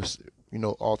soul force,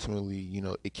 ultimately,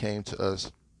 it came to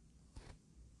us.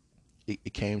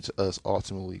 It came to us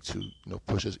ultimately to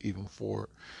push us even forward.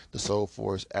 The soul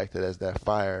force acted as that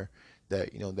fire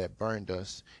that that burned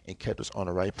us and kept us on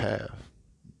the right path.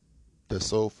 The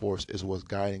soul force is what's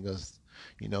guiding us,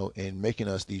 and making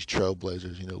us these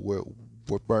trailblazers.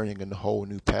 We're burning in a whole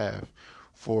new path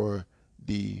for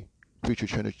the future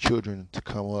children to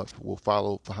come up, will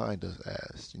follow behind us,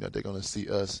 as they're going to see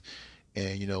us,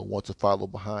 and want to follow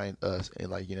behind us. And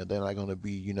like they're not going to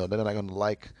be, they're not going to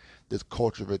like this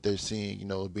culture that they're seeing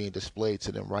being displayed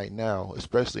to them right now,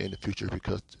 especially in the future,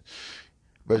 because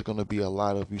there's going to be a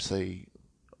lot of, you say,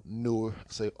 newer,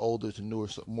 say older to newer,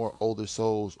 more older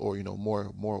souls, or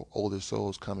more older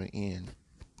souls coming in.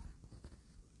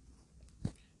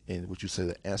 And what you say,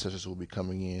 the ancestors will be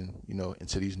coming in,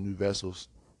 into these new vessels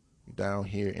down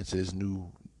here, into this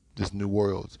new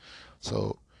world.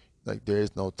 So, like, there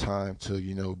is no time to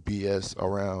BS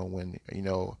around, when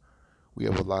we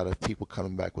have a lot of people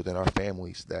coming back within our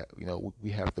families that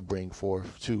we have to bring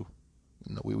forth too.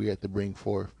 We have to bring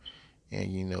forth,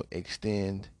 and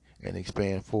extend and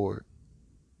expand forward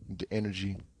the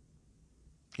energy,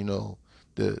 you know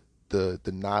the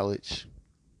knowledge,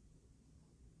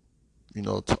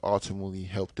 to ultimately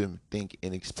help them think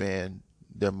and expand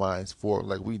their minds forward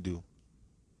like we do,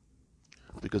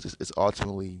 because it's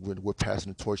ultimately we're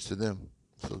passing the torch to them,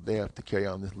 so they have to carry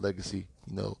on this legacy,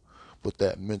 with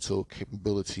that mental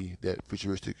capability, that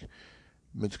futuristic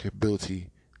mental capability,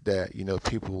 that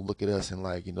people look at us and,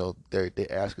 like, they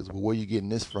ask us, well, where you getting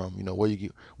this from? Where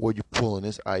you pulling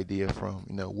this idea from?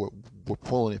 We're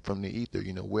pulling it from the ether.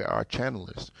 We're our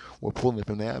channelers. We're pulling it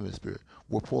from the atmosphere.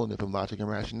 We're pulling it from logic and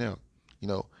rationale. You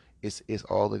know, it's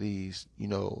all of these.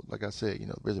 Like I said,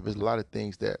 there's a lot of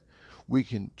things that we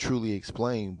can truly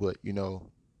explain, but you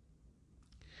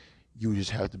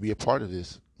just have to be a part of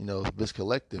this. This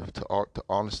collective to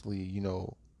honestly,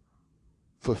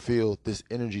 fulfill this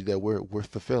energy that we're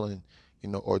fulfilling,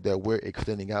 or that we're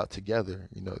extending out together,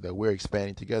 that we're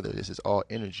expanding together. This is all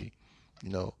energy,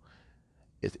 you know.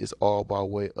 It's all by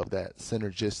way of that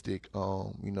synergistic,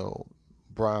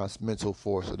 bronze mental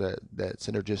force, or that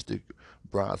synergistic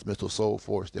bronze mental soul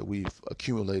force that we've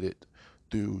accumulated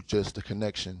through just the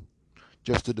connection,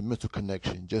 just through the mental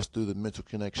connection, just through the mental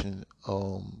connection.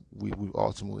 We've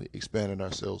ultimately expanded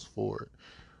ourselves forward.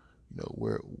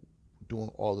 We're doing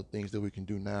all the things that we can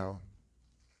do now,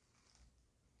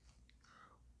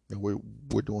 and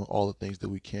we're doing all the things that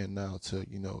we can now to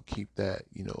keep that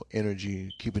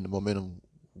energy, keeping the momentum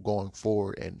going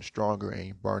forward and stronger,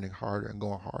 and burning harder and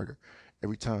going harder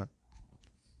every time,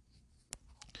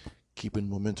 keeping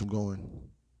momentum going,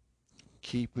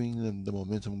 keeping the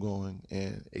momentum going,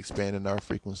 and expanding our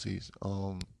frequencies,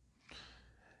 and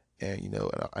and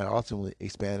ultimately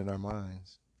expanding our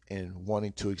minds, and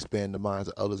wanting to expand the minds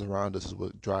of others around us is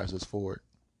what drives us forward.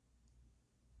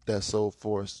 That soul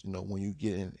force, when you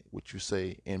get in what you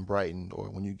say in Brighton, or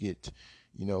when you get,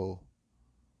 you know,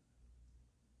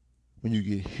 when you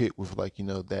get hit with, like,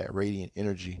 that radiant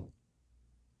energy,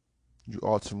 you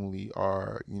ultimately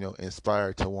are,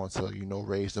 inspired to want to,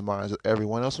 raise the minds of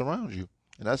everyone else around you.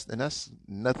 And that's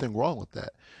nothing wrong with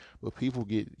that. But people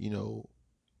get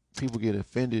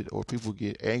offended, or people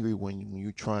get angry when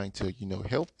you're trying to,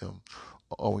 help them,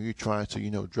 or when you're trying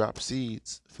to, drop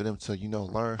seeds for them to,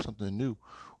 learn something new,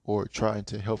 or trying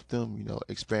to help them,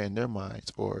 expand their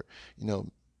minds, or, you know,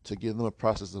 to give them a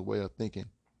process, a way of thinking,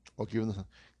 or giving them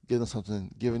something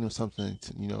to,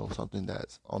 something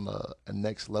that's on a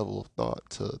next level of thought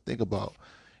to think about.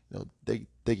 They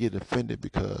get offended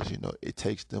because, it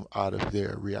takes them out of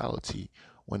their reality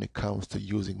when it comes to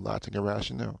using logic and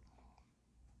rationale.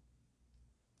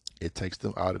 It takes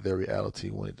them out of their reality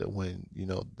when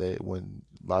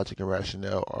logic and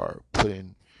rationale are put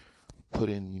in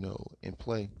in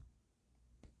play.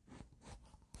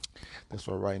 That's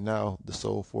why right now the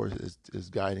soul force is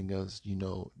guiding us,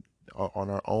 on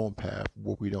our own path,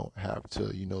 where we don't have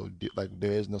to, like,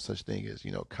 there is no such thing as,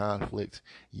 conflict,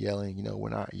 yelling. We're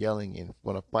not yelling and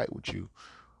going to fight with you.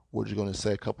 We're just going to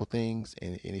say a couple things,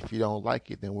 and if you don't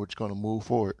like it, then we're just going to move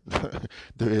forward.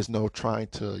 There is no trying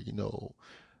to,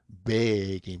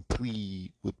 beg and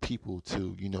plead with people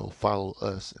to, follow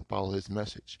us and follow his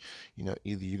message.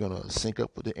 Either you're going to sync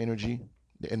up with the energy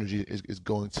is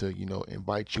going to,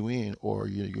 invite you in, or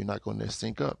you're not going to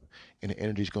sync up, and the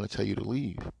energy is going to tell you to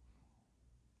leave.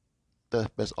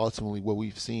 That's ultimately what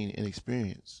we've seen and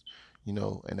experienced,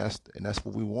 and that's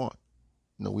what we want.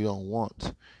 We don't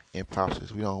want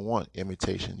imposters. We don't want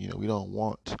imitation. We don't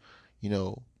want,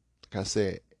 like I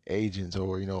said, agents,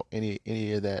 or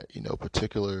any of that,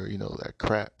 particular, that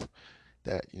crap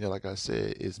that, like I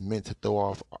said, is meant to throw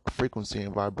off frequency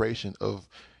and vibration of,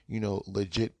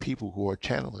 legit people who are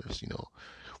channelers.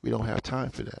 We don't have time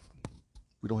for that.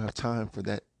 We don't have time for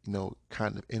that,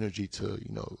 kind of energy to,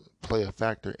 play a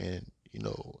factor in,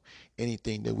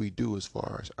 anything that we do, as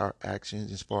far as our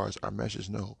actions, as far as our message.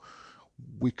 No,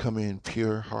 we come in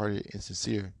pure hearted and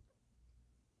sincere,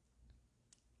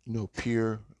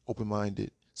 pure, open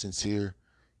minded, sincere,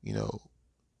 you know,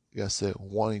 like I said,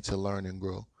 wanting to learn and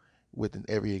grow within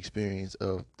every experience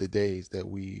of the days that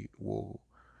we will,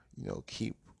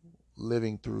 keep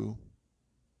living through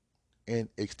and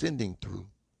extending through.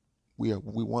 We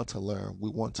want to learn, we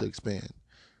want to expand.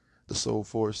 The soul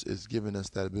force is giving us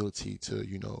that ability to,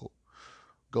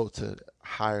 go to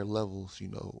higher levels,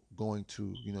 going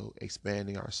to,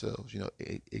 expanding ourselves,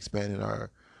 expanding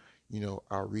our,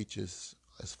 our reaches,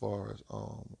 as far as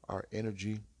our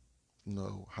energy,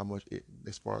 how much it,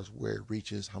 as far as where it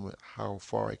reaches, how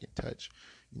far it can touch,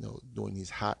 doing these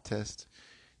hot tests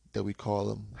that we call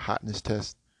them, hotness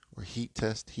tests, or heat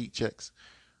tests, heat checks,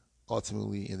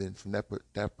 ultimately. And then from that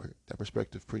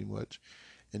perspective, pretty much.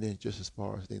 And then just as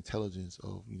far as the intelligence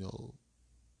of,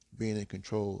 being in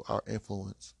control, our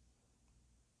influence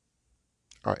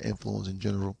in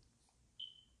general.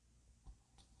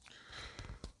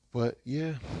 But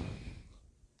yeah,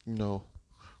 you know,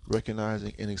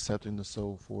 recognizing and accepting the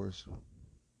soul force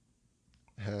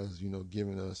has,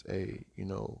 given us a,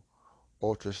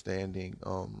 ultra standing,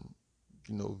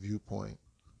 viewpoint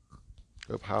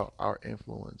of how our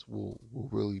influence will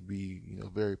really be,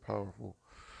 very powerful.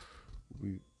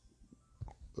 We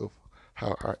of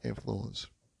how our influence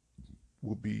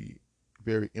will be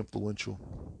very influential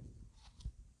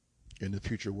in the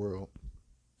future world,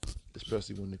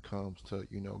 especially when it comes to,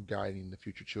 guiding the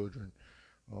future children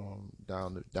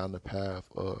down the path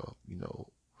of,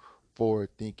 forward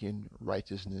thinking,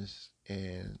 righteousness,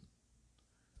 and,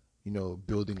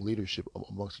 building leadership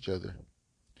amongst each other.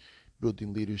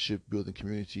 Building leadership, building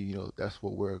community, that's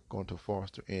what we're going to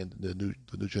foster in the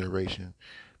new generation,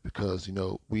 because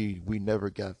we never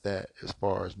got that as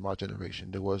far as my generation.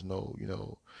 There was no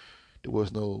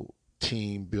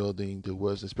team building. There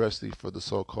was, especially for the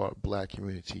so-called black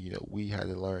community, we had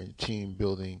to learn team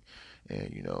building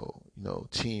and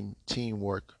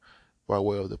teamwork by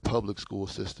way of the public school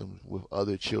system with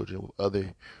other children, with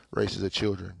other races of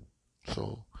children.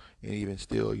 So, and even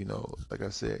still, like I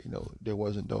said, there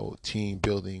wasn't no team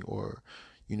building or,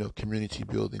 community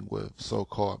building with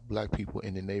so-called black people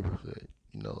in the neighborhood.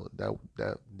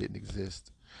 That didn't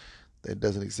exist. That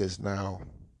doesn't exist now.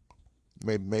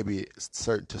 Maybe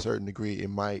certain to a certain degree it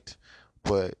might,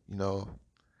 but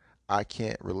I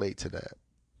can't relate to that.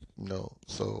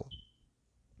 So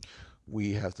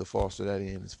we have to foster that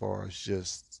in, as far as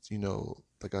just,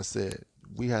 like I said,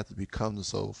 we have to become the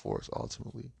soul force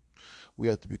ultimately. We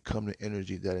have to become the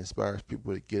energy that inspires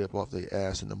people to get up off their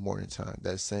ass in the morning time.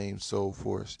 That same soul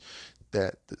force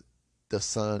that the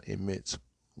sun emits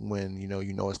when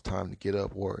it's time to get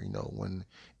up, or when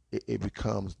it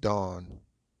becomes dawn.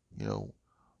 You know,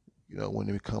 when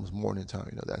it becomes morning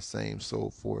time. That same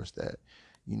soul force that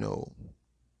you know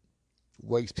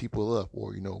wakes people up,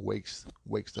 or wakes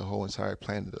the whole entire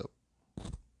planet up.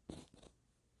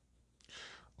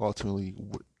 Ultimately,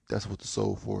 that's what the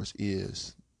soul force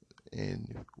is,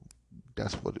 and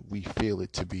that's what we feel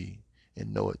it to be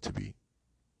and know it to be.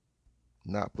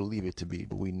 Not believe it to be,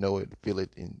 but we know it, feel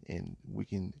it, and we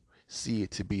can see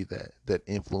it to be that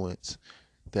influence,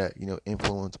 that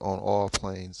influence on all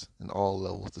planes and all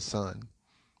levels.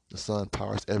 The sun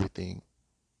powers everything.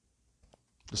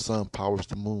 The sun powers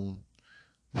the moon.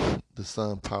 The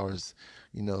sun powers,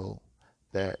 you know,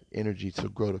 that energy to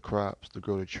grow the crops, to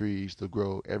grow the trees, to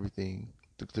grow everything,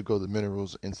 to grow the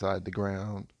minerals inside the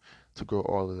ground, to grow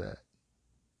all of that.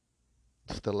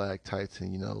 Stalactites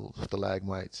and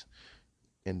stalagmites,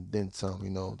 and then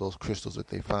some. Those crystals that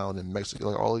they found in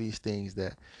Mexico, like all of these things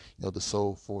that the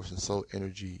soul force and soul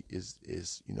energy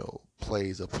is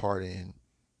plays a part in,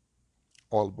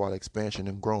 all about expansion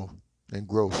and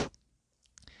growth.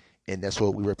 And that's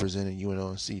what we represent in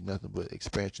UNONC, nothing but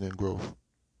expansion and growth.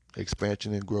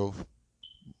 Expansion and growth,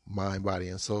 mind, body,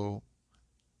 and soul,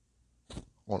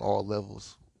 on all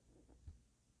levels.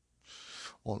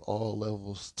 On all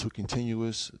levels, to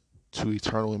continuous, to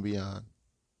eternal and beyond.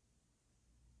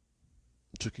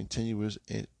 To continuous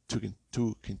and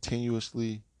to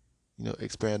continuously,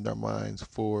 expand our minds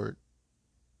forward,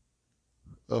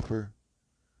 upper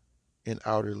and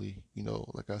outerly.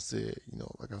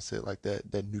 Like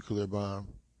that nuclear bomb.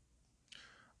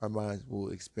 Our minds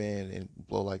will expand and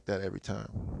blow like that every time,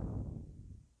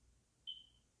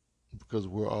 because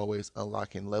we're always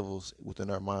unlocking levels within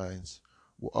our minds.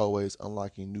 We're always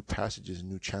unlocking new passages,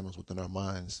 new channels within our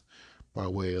minds, by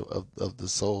way of the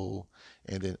soul,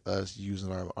 and then us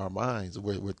using our minds.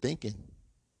 We're thinking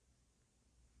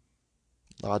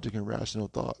logic and rational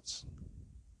thoughts.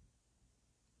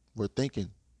 We're thinking.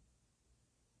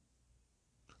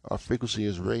 Our frequency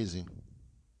is raising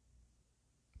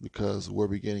because we're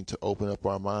beginning to open up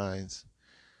our minds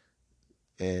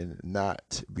and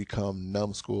not become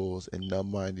numbskulls and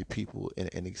numb-minded people,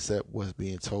 and accept what's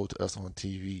being told to us on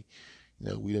TV.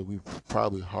 We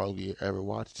probably hardly ever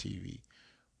watch TV,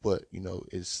 but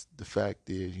it's the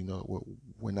fact is,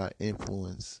 we're not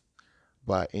influenced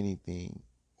by anything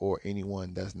or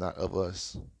anyone that's not of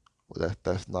us, or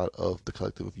that's not of the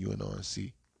collective of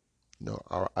UNONC.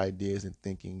 Our ideas and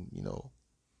thinking, no,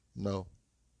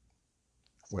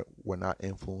 we're not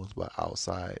influenced by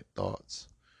outside thoughts.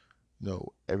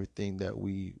 Everything that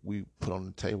we put on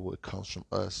the table, it comes from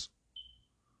us.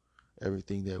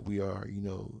 Everything that we are,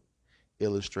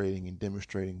 illustrating and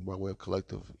demonstrating by way of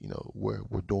collective,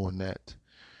 we're doing that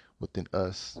within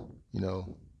us.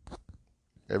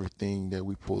 Everything that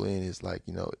we pull in is like,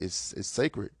 it's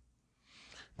sacred,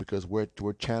 because we're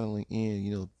channeling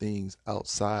in, things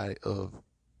outside of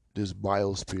this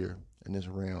biosphere and this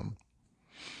realm.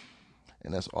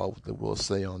 And that's all that we'll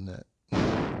say on that.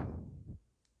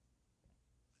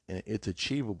 and it's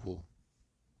achievable.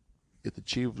 It's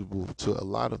achievable to a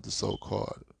lot of the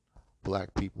so-called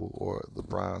black people or the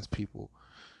bronze people.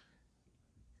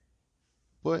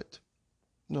 But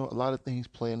a lot of things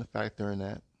play in a factor in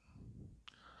that.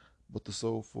 But the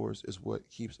soul force is what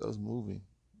keeps us moving.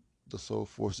 The soul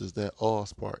force is that all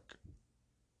spark.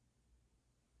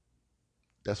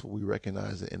 That's what we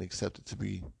recognize it and accept it to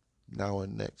be now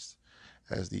and next,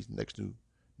 as these next new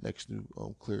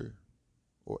clear,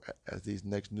 or as these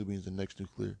next Nubians and next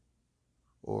nuclear,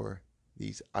 or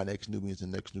these next Nubians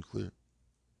and next nuclear,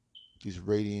 these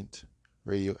radiant,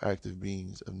 radioactive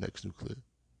beings of next nuclear.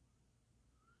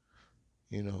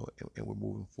 And we're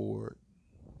moving forward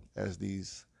as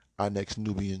these our next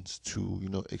Nubians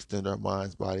to extend our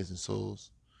minds, bodies, and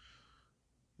souls.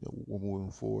 We're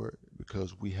moving forward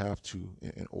because we have to,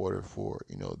 in order for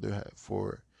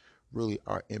for really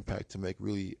our impact to make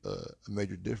really a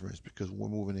major difference. Because we're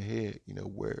moving ahead,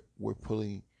 we're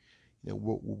pulling,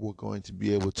 we're going to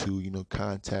be able to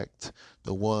contact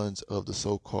the ones of the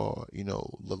so-called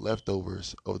the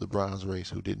leftovers of the bronze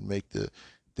race who didn't make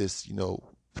this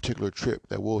particular trip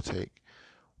that we'll take.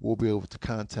 We'll be able to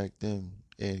contact them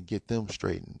and get them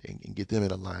straightened and get them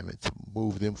in alignment to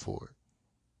move them forward,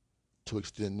 to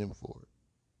extend them forward.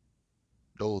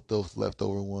 Those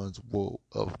leftover ones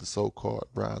of the so-called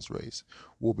bronze race,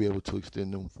 we'll be able to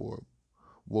extend them forward.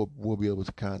 We'll be able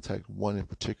to contact one in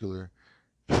particular,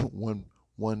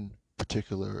 one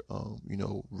particular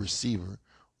receiver,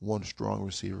 one strong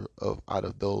receiver out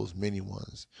of those many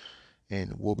ones,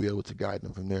 and we'll be able to guide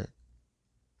them from there.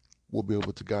 We'll be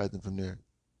able to guide them from there,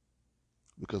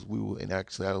 because we will in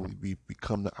actuality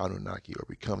become the Anunnaki, or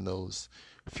become those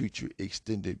future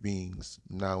extended beings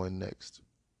now and next.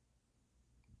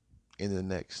 In the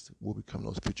next, we'll become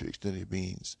those future extended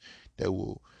beings that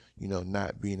will,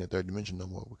 not be in the third dimension no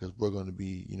more, because we're going to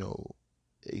be,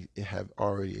 have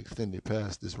already extended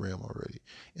past this realm already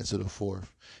into the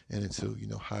fourth and into,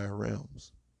 higher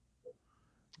realms.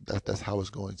 That's how it's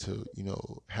going to,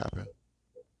 happen.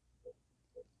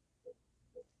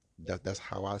 That's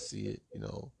how I see it,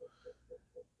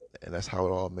 and that's how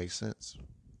it all makes sense.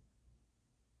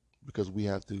 Because we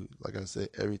have to, like I said,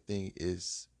 everything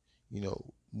is,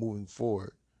 moving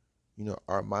forward.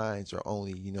 Our minds are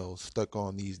only, stuck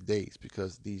on these dates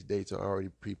because these dates are already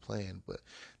pre-planned, but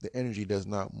the energy does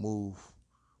not move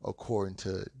according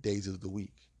to days of the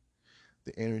week.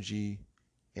 The energy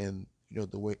and,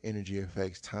 the way energy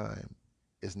affects time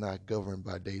is not governed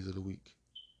by days of the week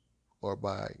or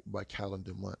by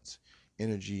calendar months.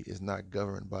 Energy is not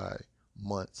governed by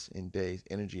months and days.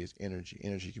 Energy is energy.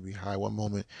 Energy can be high one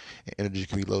moment and energy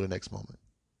can be low the next moment.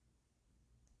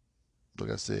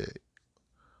 Like I said,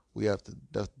 we have to.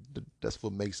 That's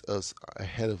what makes us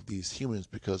ahead of these humans,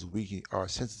 because we are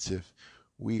sensitive.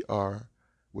 We are,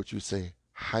 what you say,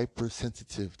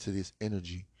 hypersensitive to this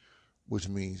energy, which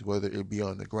means whether it be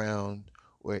on the ground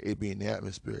or it be in the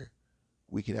atmosphere,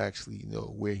 we can actually,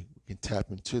 we can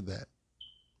tap into that.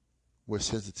 We're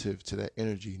sensitive to that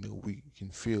energy. We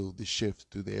can feel the shift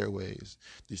through the airways,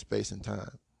 through space and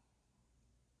time.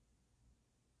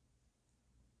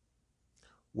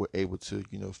 We're able to,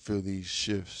 feel these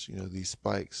shifts, these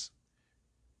spikes.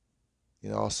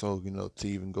 And also, to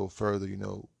even go further,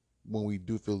 when we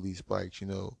do feel these spikes,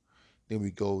 then we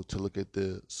go to look at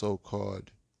the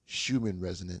so-called Schumann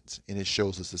resonance, and it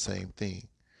shows us the same thing.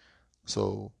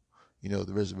 So,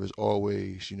 there's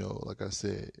always, like I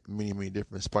said, many, many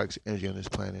different spikes of energy on this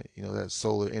planet. That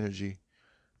solar energy,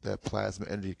 that plasma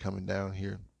energy coming down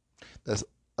here, that's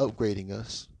upgrading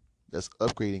us. That's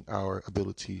upgrading our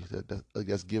abilities.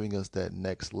 That's giving us that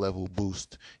next level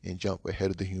boost and jump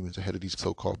ahead of the humans, ahead of these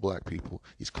so-called black people,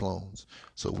 these clones.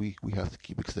 So we have to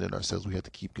keep extending ourselves. We have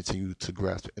to keep continuing to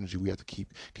grasp energy. We have to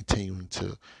keep continuing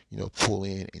to, pull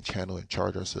in and channel and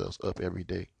charge ourselves up every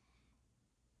day.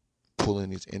 Pulling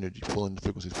this energy, pulling the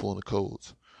frequencies, pulling the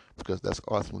codes, because that's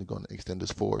ultimately going to extend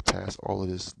us forward past all of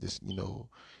this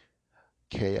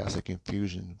chaos and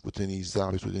confusion within these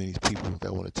zombies, within these people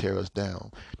that want to tear us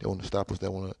down. They want to stop us. They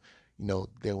want to,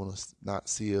 they want to not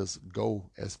see us go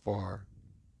as far,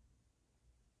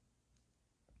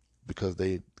 because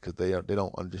they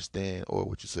don't understand, or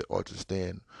what you said,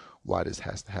 understand why this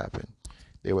has to happen.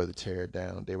 They rather tear it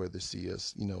down. They rather see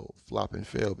us, flop and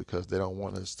fail, because they don't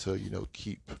want us to,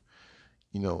 keep,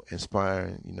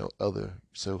 inspiring, other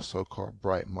so-called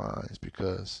bright minds,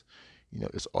 because,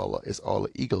 it's all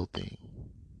an ego thing,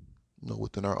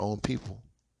 within our own people,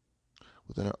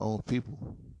 within our own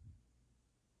people.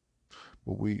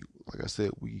 But we, like I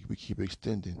said, we keep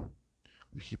extending,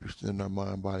 our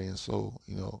mind, body, and soul,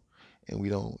 and we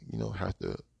don't, have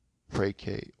to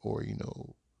placate or,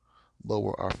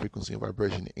 lower our frequency and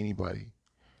vibration to anybody.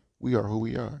 We are who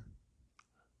we are.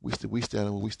 We stand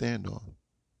on what we stand on.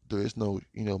 There is no,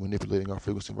 manipulating our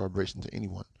frequency and vibration to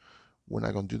anyone. We're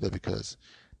not going to do that because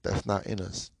that's not in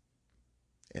us.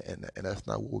 And that's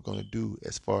not what we're going to do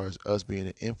as far as us being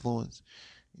an influence.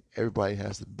 Everybody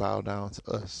has to bow down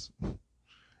to us.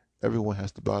 Everyone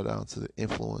has to bow down to the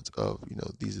influence of,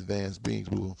 these advanced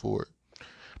beings moving forward.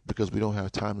 Because we don't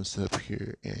have time to sit up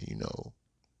here and,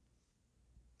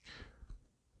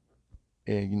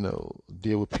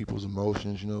 deal with people's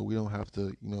emotions. We don't have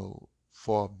to,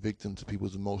 fall victim to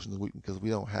people's emotions because we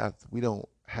don't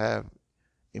have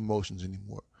emotions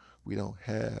anymore. We don't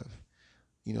have,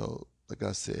 like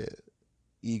I said,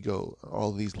 ego,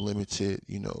 all these limited,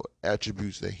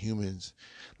 attributes that humans,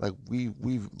 like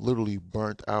we've literally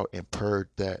burnt out and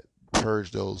purged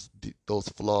those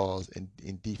flaws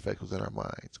and defects within our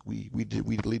minds. We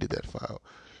deleted that file.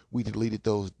 We deleted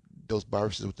those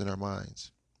viruses within our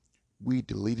minds. We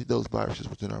deleted those viruses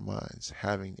within our minds,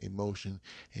 having emotion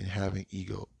and having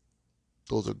ego.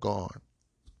 Those are gone.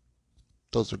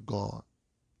 Those are gone.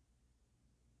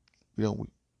 We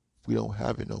don't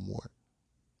have it no more.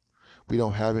 We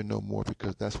don't have it no more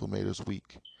because that's what made us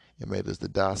weak. It made us the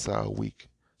docile, weak,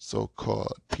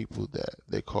 so-called people that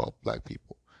they call black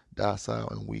people. Docile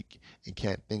and weak and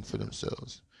can't think for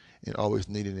themselves and always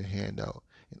needing a handout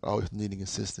and always needing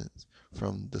assistance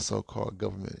from the so-called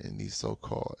government and these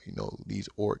so-called, these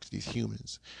orcs, these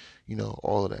humans,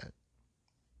 all of that.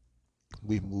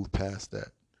 We've moved past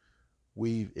that.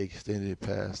 We've extended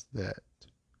past that.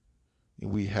 And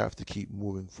we have to keep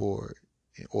moving forward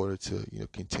in order to,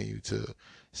 continue to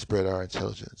spread our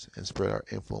intelligence and spread our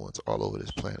influence all over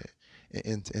this planet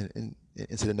and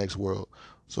into the next world.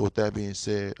 So with that being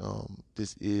said,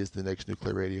 this is the Next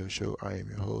Nuclear Radio Show. I am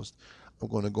your host. I'm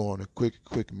going to go on a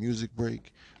quick music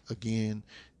break. Again,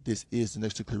 this is the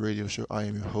Next Nuclear Radio Show. I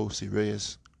am your host,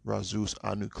 Reyes Razus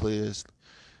Anucleus.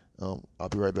 I'll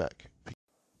be right back.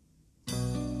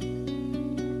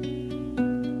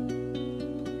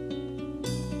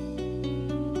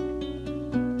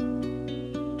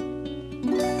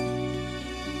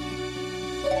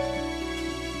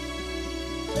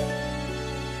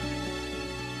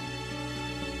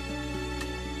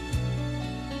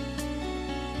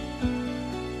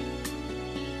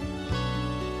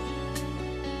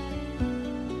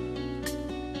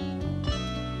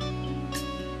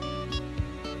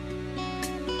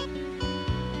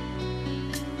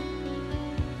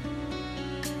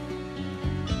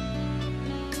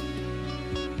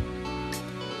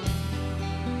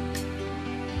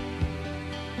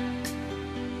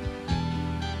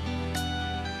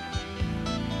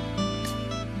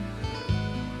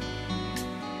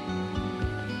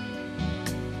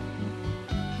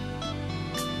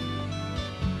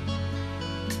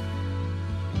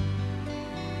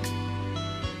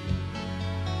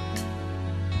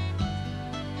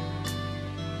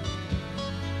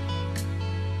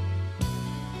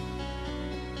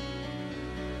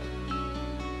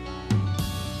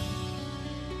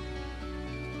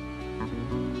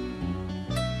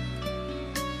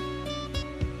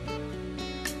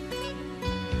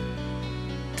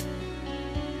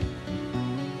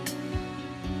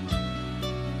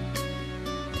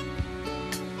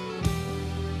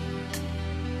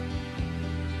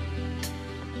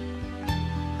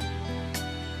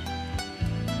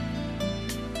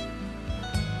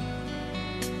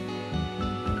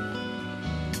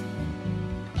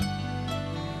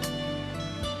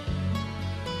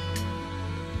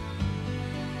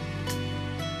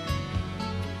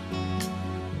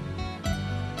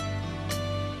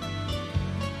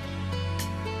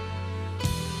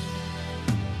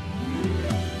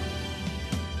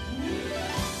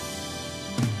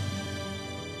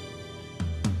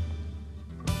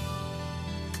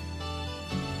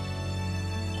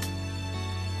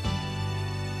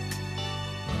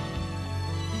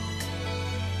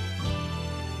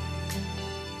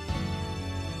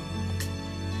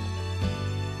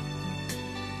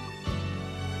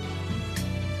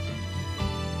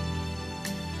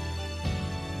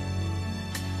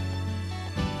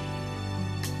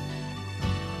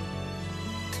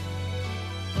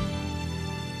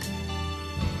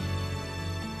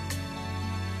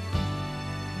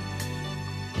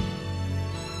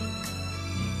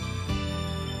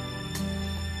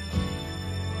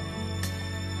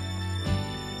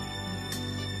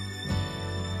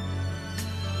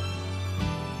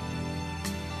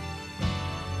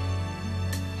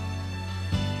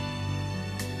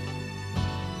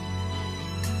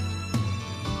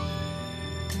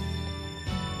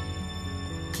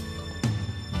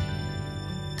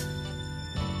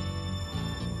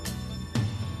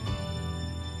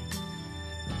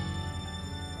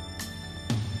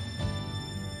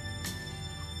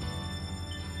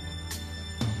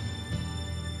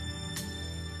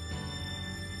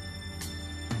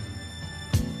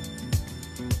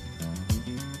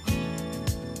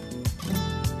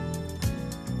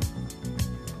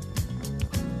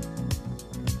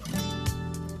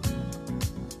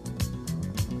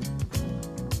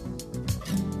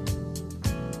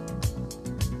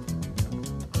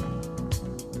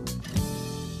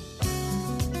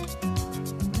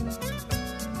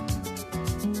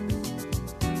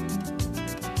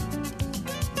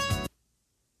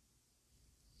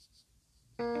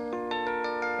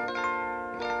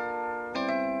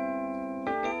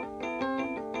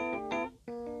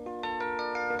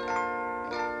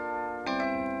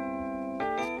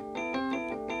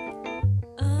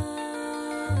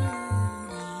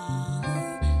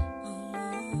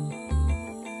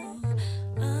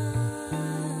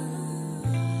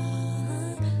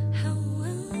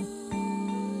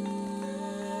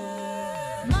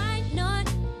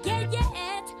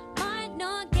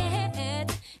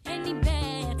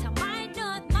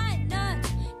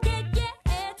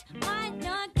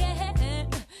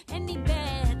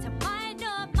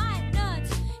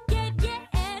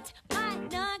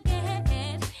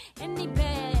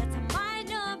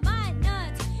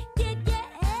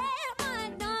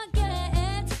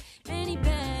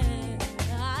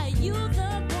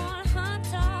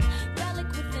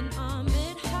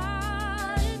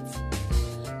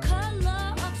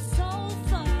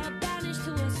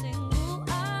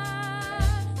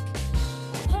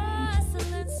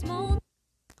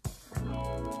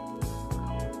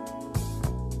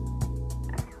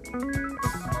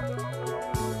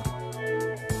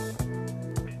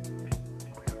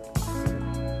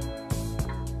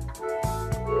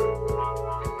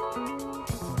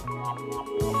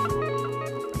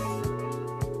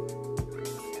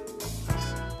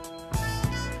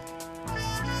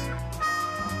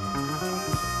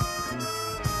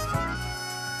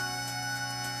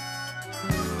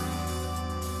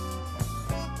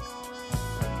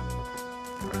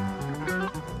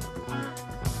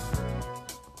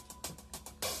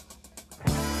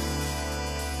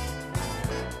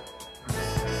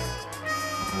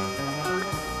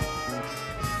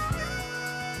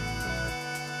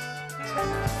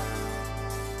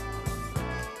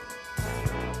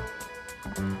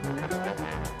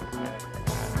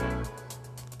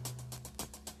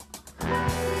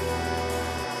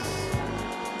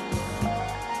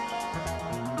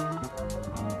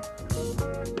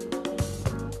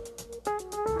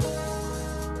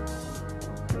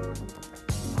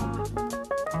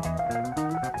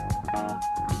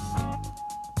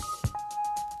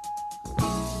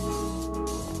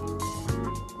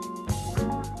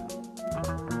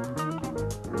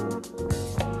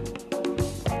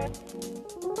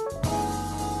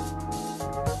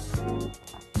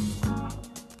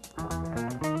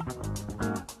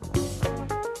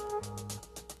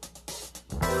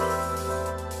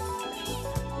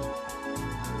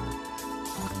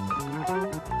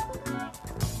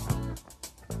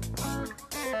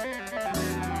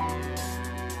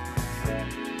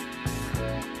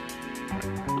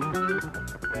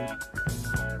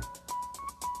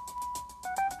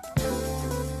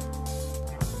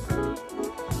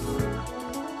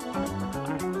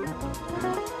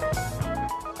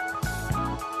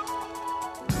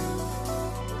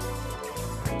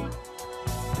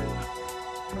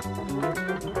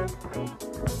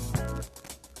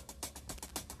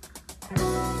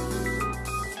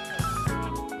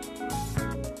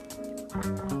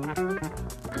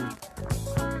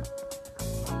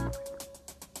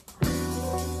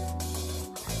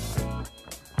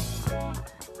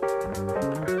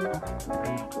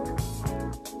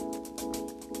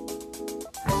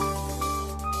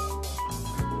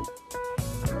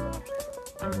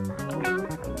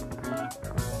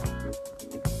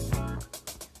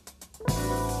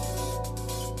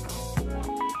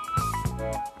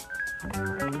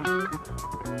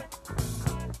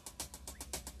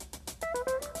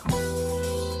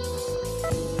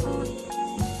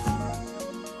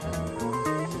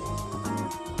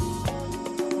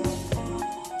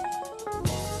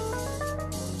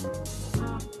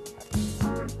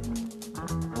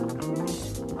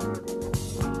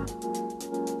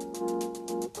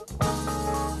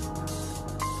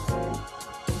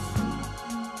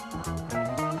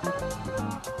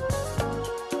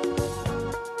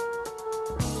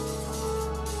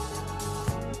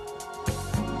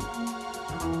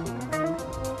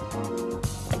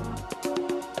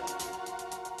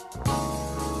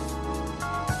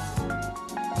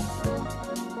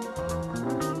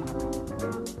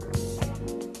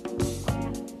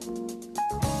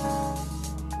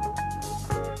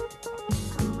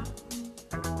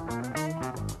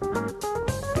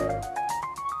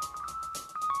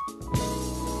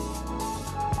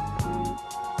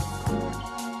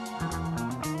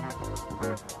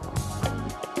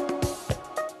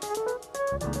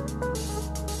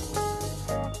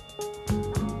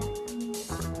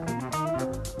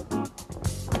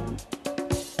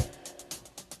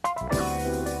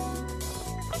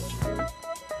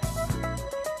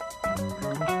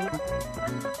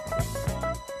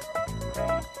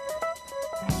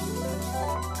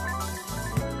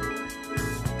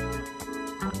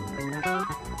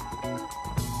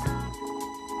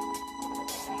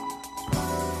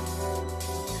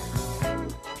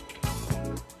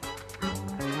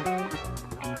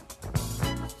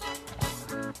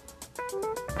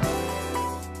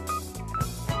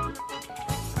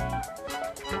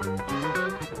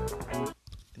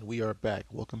 And we are back.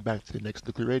 Welcome back to the Next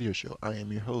Nuclear Radio Show. I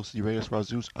am your host, Uraeus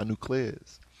Razus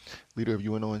Anucleus, leader of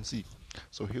UNONC.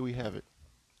 So here we have it.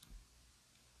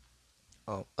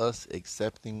 Us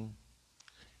accepting,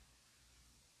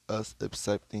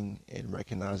 and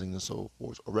recognizing the soul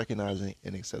force, or recognizing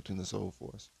and accepting the soul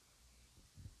force.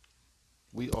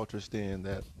 We understand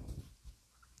that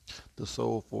the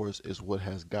soul force is what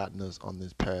has gotten us on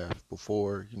this path.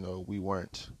 Before, we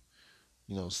weren't.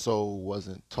 Soul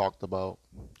wasn't talked about,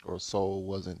 or soul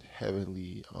wasn't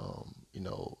heavily,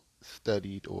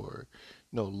 studied or,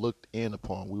 looked in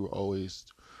upon. We were always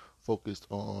focused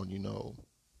on,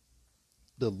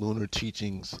 the lunar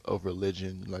teachings of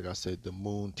religion. Like I said, the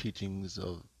moon teachings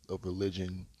of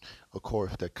religion, of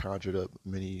course, that conjured up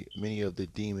many of the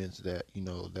demons that,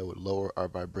 that would lower our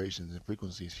vibrations and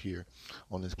frequencies here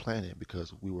on this planet,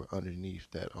 because we were underneath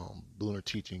that lunar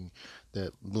teaching,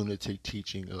 that lunatic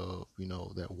teaching of,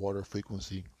 that water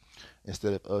frequency,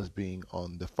 instead of us being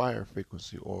on the fire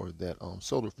frequency, or that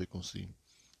solar frequency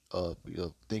of,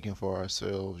 thinking for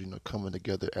ourselves, coming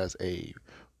together as a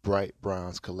bright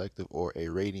bronze collective, or a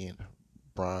radiant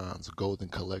bronze golden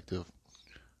collective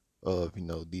of,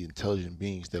 the intelligent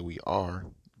beings that we are,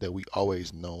 that we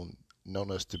always known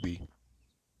us to be.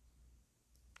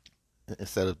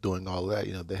 Instead of doing all that,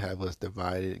 they have us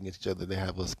divided against each other. They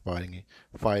have us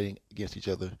fighting against each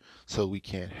other, so we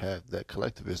can't have that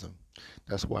collectivism.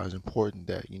 That's why it's important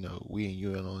that, we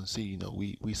in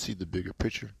UNONC, we see the bigger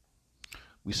picture.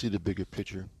 We see the bigger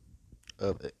picture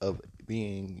of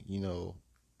being,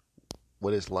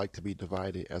 what it's like to be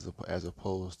divided, as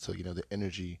opposed to, the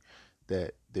energy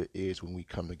that there is when we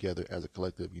come together as a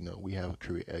collective. We have a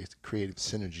creative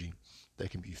synergy that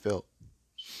can be felt,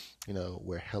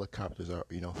 where helicopters are,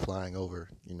 flying over,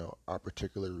 our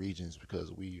particular regions,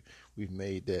 because we've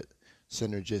made that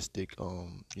synergistic,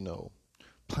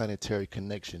 planetary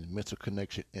connection, mental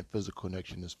connection, and physical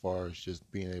connection, as far as just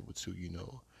being able to,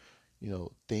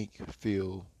 think,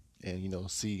 feel,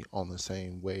 and, see on the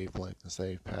same wavelength, the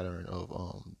same pattern of,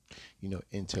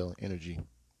 intel and energy,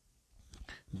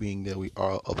 being that we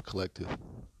are of collective.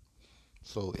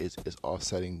 So it's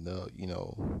offsetting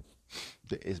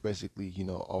it's basically,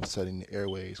 offsetting the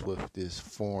airways with this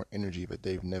foreign energy that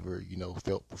they've never,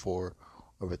 felt before,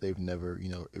 or that they've never,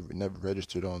 it never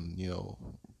registered on,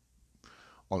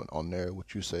 on their,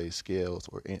 what you say, scales,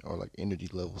 or like energy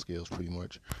level scales, pretty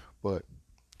much. But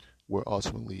we're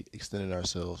ultimately extending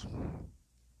ourselves,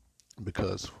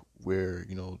 because we're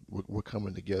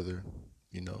coming together,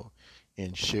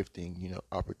 and shifting,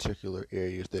 our particular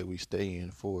areas that we stay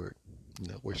in forward.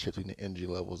 We're shifting the energy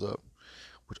levels up,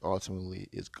 which ultimately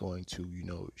is going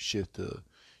to, shift the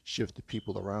shift the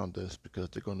people around us because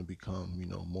they're going to become,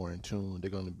 more in tune. They're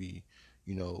going to be,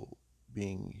 you know,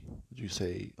 being, would you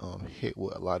say, hit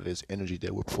with a lot of this energy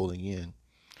that we're pulling in,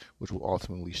 which will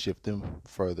ultimately shift them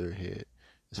further ahead.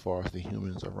 As far as the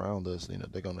humans around us,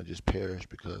 they're going to just perish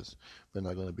because they're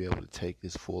not going to be able to take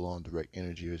this full on direct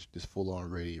energy or this full on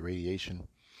radiation.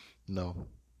 No,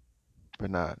 they're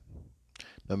not.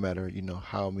 No matter,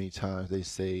 how many times they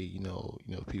say,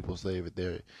 people say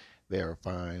that they're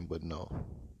fine, but no.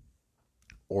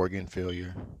 Organ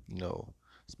failure,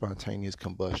 spontaneous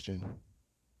combustion.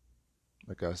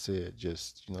 Like I said,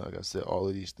 all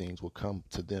of these things will come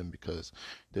to them because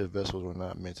their vessels were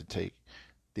not meant to take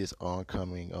this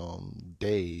oncoming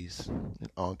days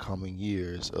and oncoming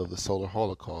years of the solar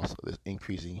holocaust, of this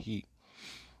increasing heat.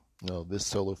 This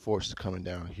solar force is coming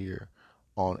down here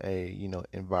on a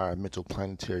environmental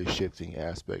planetary shifting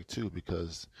aspect too,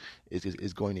 because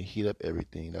it's going to heat up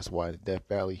everything. That's why Death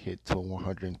Valley hit to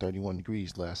 131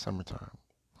 degrees last summertime.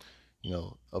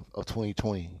 Of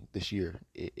 2020 this year,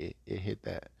 it hit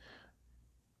that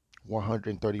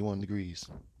 131 degrees.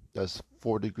 That's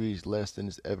 4 degrees less than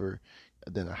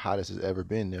the hottest it's ever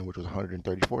been there, which was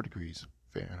 134 degrees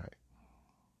Fahrenheit.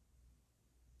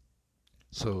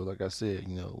 So, like I said,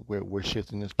 we're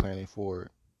shifting this planet forward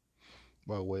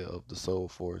by way of the soul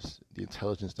force, the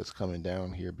intelligence that's coming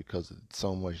down here because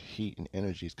so much heat and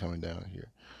energy is coming down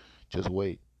here. Just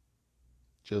wait.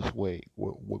 Just wait.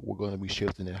 We're going to be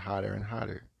shifting it hotter and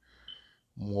hotter.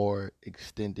 More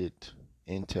extended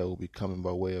intel will be coming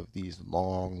by way of these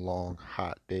long, long,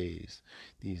 hot days.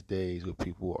 These days where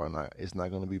people are not, it's not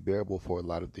going to be bearable for a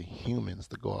lot of the humans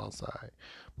to go outside.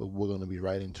 But we're going to be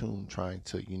right in tune trying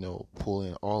to, pull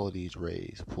in all of these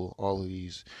rays, pull all of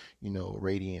these,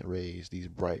 radiant rays, these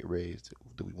bright rays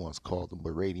that we once called them,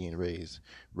 but radiant rays,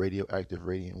 radioactive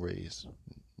radiant rays.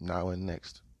 Now and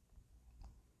next.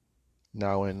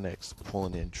 Pulling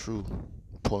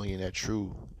in that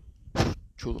true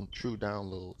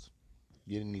downloads,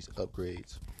 getting these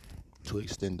upgrades to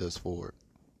extend us forward,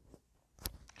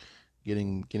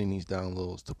 getting these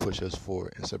downloads to push us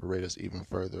forward and separate us even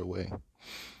further away,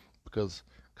 because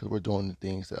we're doing the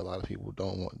things that a lot of people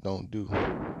don't do,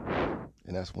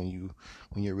 and that's when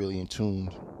you're really in tune,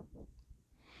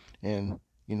 and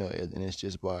and it's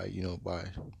just by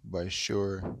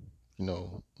sure,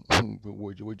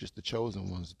 we're just the chosen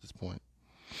ones at this point.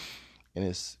 And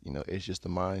it's just the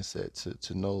mindset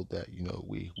to know that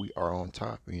we are on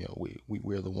top.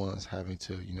 We're the ones having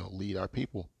to lead our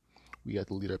people. We have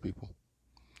to lead our people,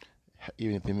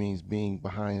 even if it means being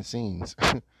behind the scenes.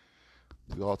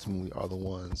 We ultimately are the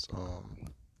ones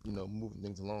moving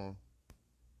things along,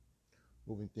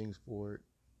 moving things forward,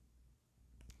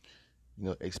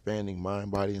 expanding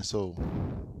mind, body, and soul.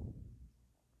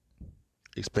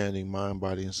 Expanding mind,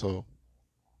 body, and soul.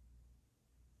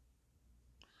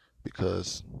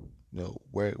 Because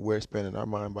we're expanding our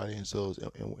mind, body, and souls,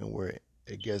 and we're,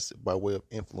 I guess, by way of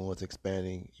influence,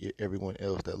 expanding everyone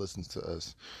else that listens to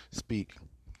us speak,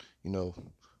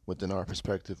 within our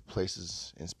perspective,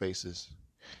 places, and spaces,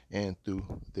 and through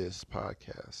this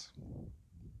podcast.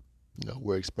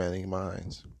 We're expanding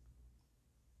minds.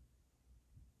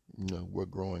 We're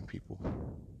growing people,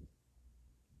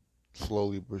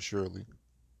 slowly but surely.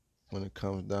 When it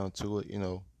comes down to it,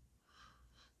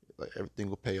 like everything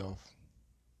will pay off.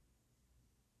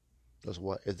 That's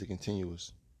why it's a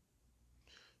continuous.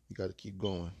 You got to keep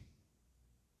going.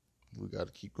 We got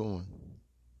to keep going,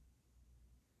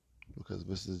 because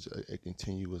this is a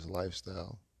continuous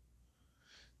lifestyle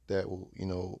that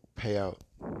will, pay out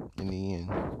in the end.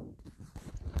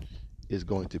 Is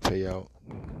going to pay out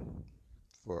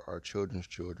for our children's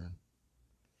children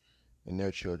and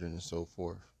their children and so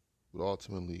forth. But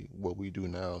ultimately, what we do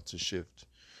now to shift,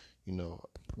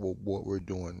 what we're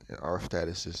doing in our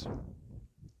statuses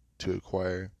to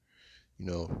acquire,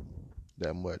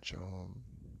 that much,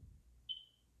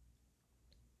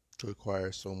 to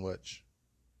acquire so much,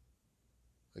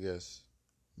 I guess,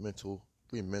 mental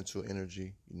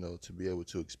energy, to be able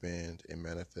to expand and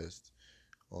manifest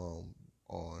on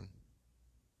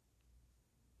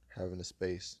having a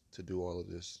space to do all of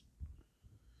this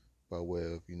by way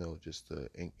of, just the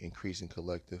increasing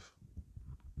collective.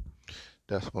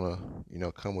 That's gonna,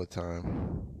 come with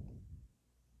time.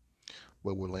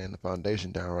 But we're laying the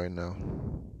foundation down right now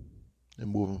and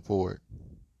moving forward.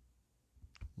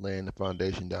 Laying the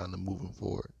foundation down and moving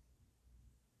forward.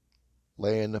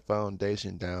 Laying the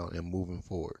foundation down and moving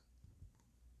forward.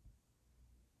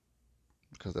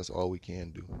 Because that's all we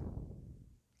can do.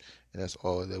 And that's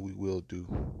all that we will do.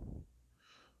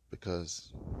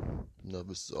 Because,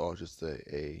 this is all just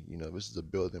this is a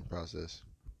building process.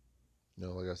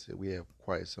 Like I said, we have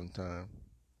quite some time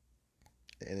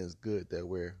And it's good that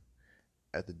we're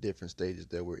at the different stages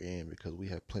that we're in because we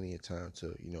have plenty of time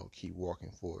to, keep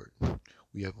walking forward.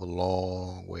 We have a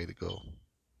long way to go,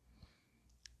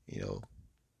 you know,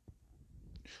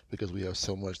 because we have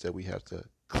so much that we have to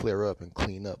clear up and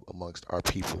clean up amongst our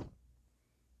people,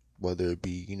 whether it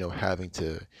be, having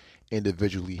to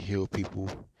individually heal people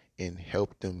and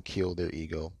help them kill their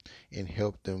ego and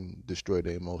help them destroy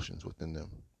the emotions within them,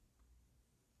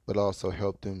 but also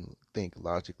help them think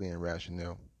logically and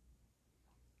rationale.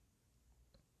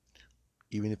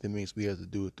 Even if it means we have to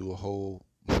do it through a whole,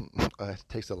 it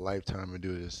takes a lifetime to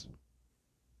do this.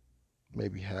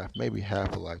 Maybe half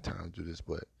a lifetime to do this,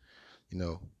 but you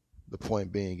know, the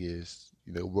point being is,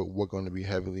 we're going to be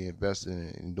heavily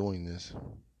invested in doing this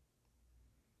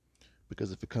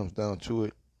because if it comes down to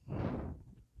it,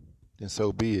 then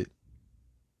so be it.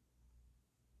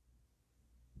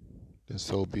 Then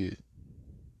so be it.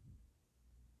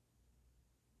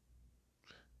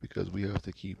 Because we have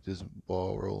to keep this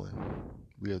ball rolling.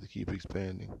 We have to keep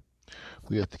expanding.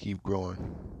 We have to keep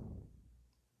growing.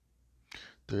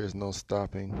 There is no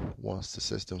stopping once the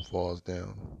system falls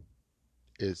down.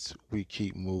 It's we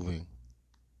keep moving.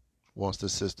 Once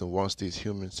this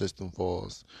human system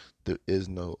falls, there is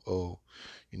no,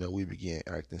 we begin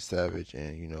acting savage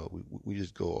and, we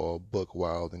just go all buck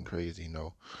wild and crazy.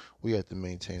 We have to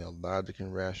maintain a logic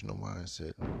and rational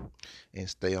mindset and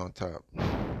stay on top.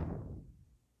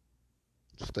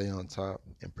 Stay on top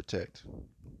and protect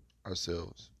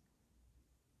ourselves.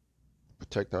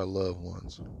 Protect our loved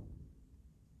ones.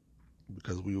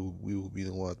 Because we will be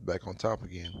the ones back on top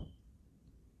again.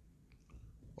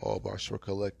 All by short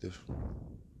collective.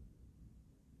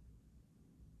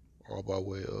 All by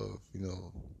way of,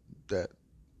 that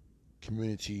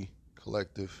community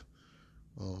collective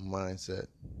mindset.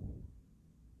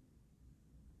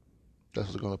 That's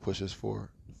what's going to push us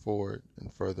forward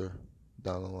and further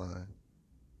down the line.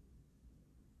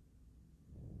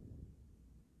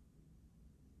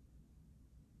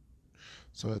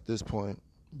 So at this point,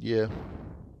 yeah,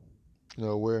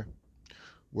 we're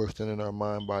extending our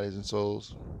mind, bodies, and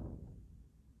souls.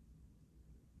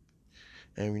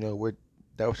 And,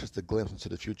 that was just a glimpse into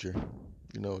the future,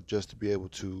 just to be able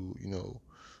to,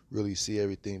 really see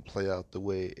everything play out the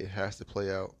way it has to play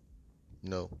out,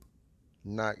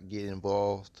 not get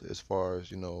involved as far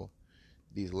as,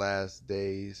 these last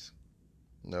days.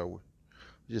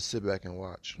 Just sit back and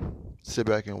watch. Sit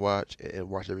back and watch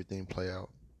everything play out.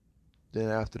 Then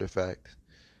after the fact,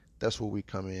 that's where we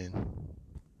come in.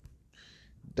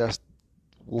 That's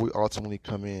where we ultimately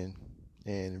come in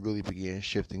and really begin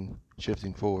shifting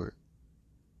forward.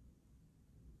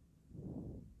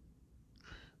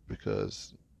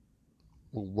 Because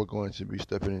we're going to be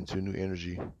stepping into new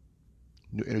energy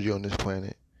on this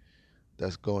planet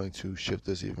that's going to shift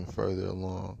us even further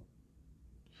along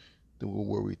than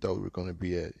where we thought we were going to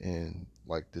be at in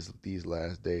these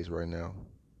last days right now.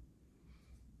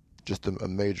 Just a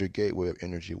major gateway of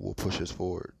energy will push us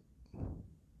forward.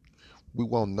 We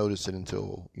won't notice it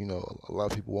until, a lot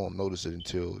of people won't notice it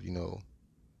until,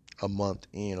 a month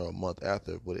in or a month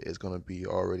after, but it's going to be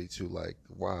already to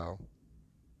wow,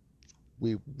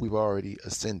 we've already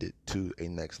ascended to a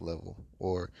next level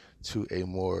or to a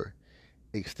more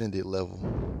extended level.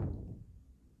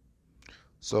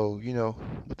 So,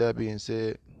 with that being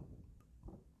said,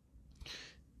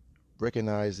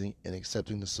 recognizing and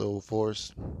accepting the soul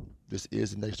force. This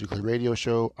is the Next Nuclear Radio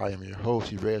Show. I am your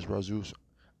host, Erez Razus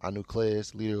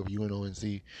Anucleus, leader of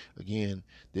UNONC. Again,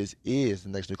 this is the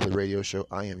Next Nuclear Radio Show.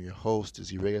 I am your host,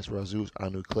 Erez Razus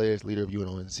Anucleus, leader of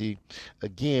UNONC.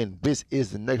 Again, this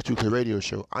is the Next Nuclear Radio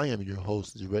Show. I am your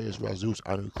host, Erez Razus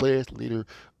Anucleus, leader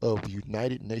of the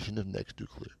United Nations of Next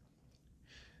Nuclear.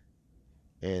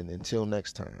 And until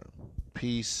next time,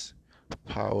 peace,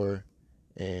 power,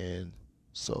 and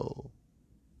soul.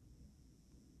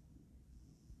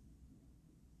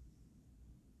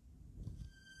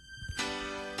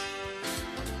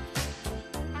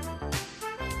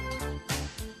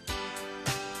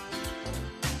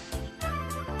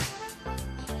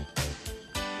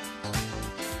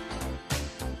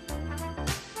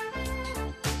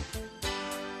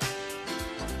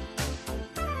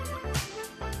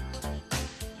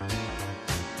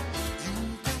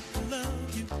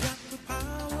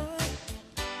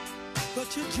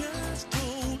 You just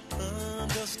don't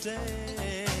understand.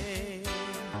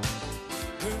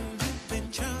 Girl, you've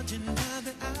been charging by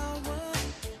the hour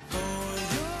for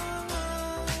your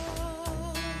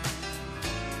love.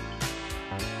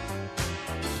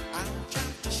 I'm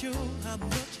trying to show how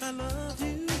much I love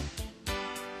you.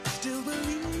 Still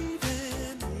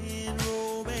believing in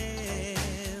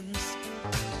romance.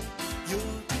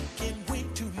 You're taking way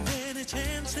too many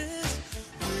chances.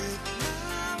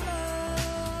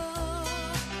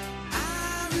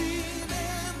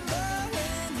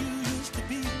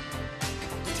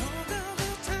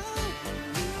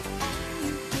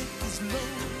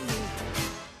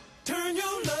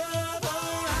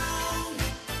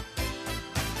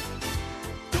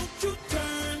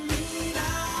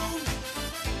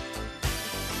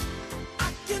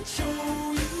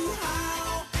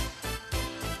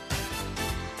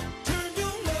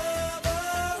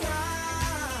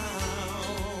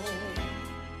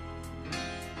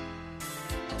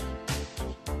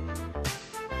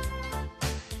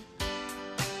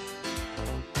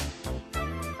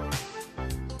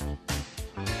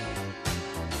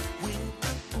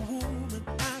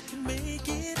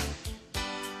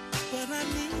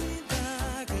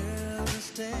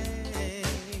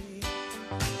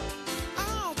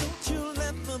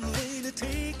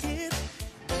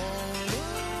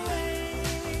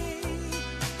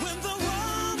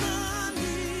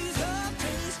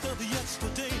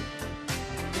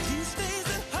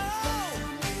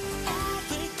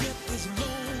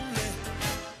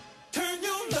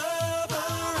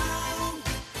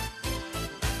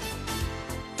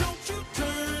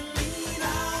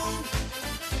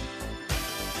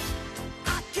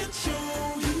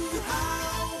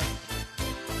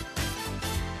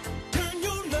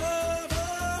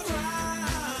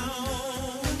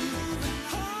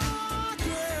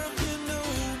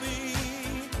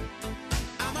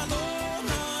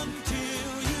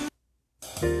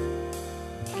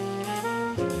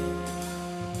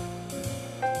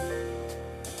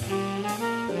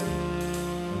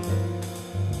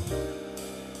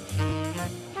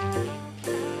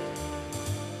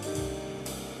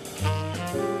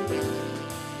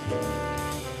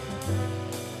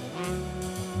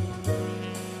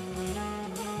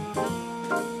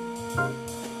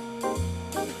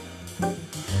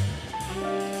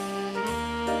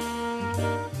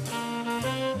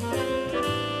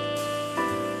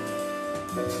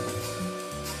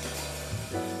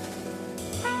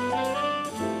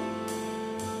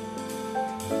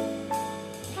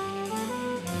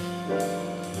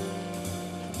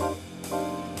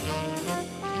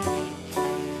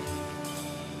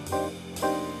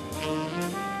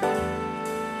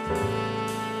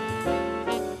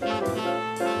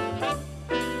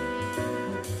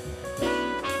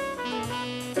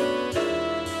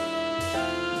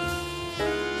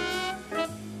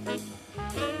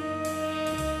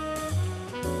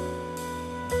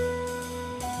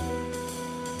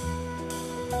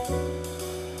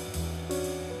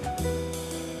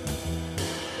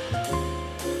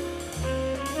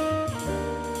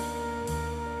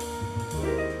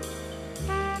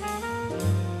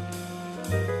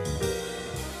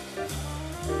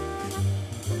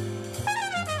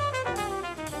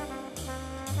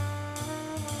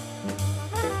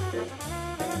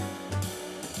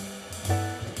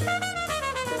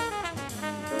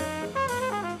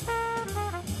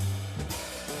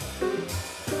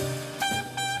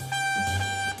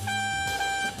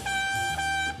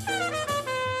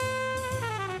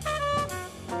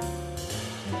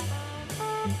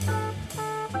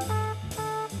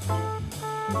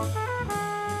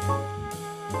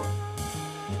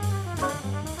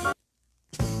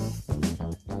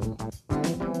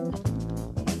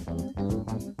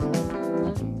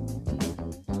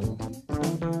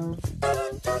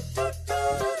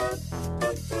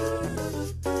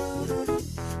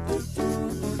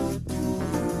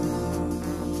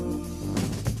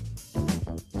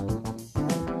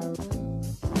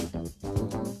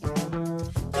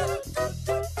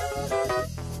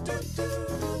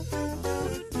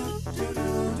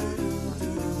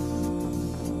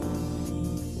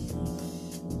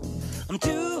 I'm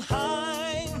too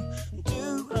high,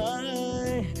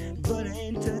 but I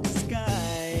ain't touch the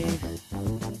sky.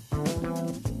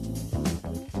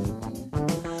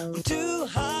 I'm too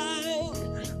high,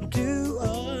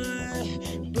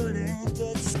 but I ain't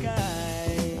touch the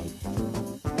sky.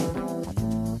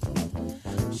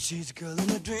 She's a girl in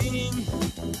a dream.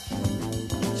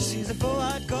 She sees a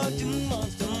four-eyed cartoon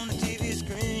monster on the TV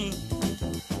screen.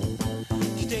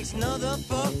 She takes another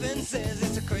puff and says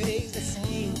it's a crazy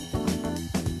scene.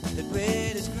 That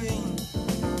red is green.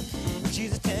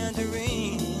 She's a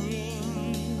tangerine.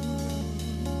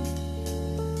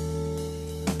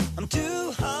 I'm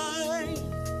too high,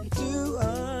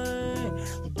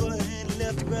 but I ain't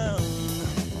left the ground.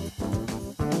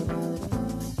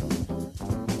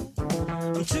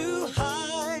 I'm too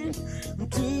high,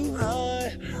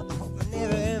 I hope I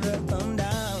never ever come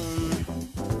down.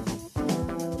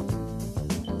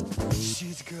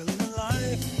 She's a girl in her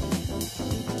life,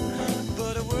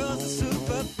 but her world's a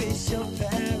superficial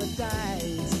paradise.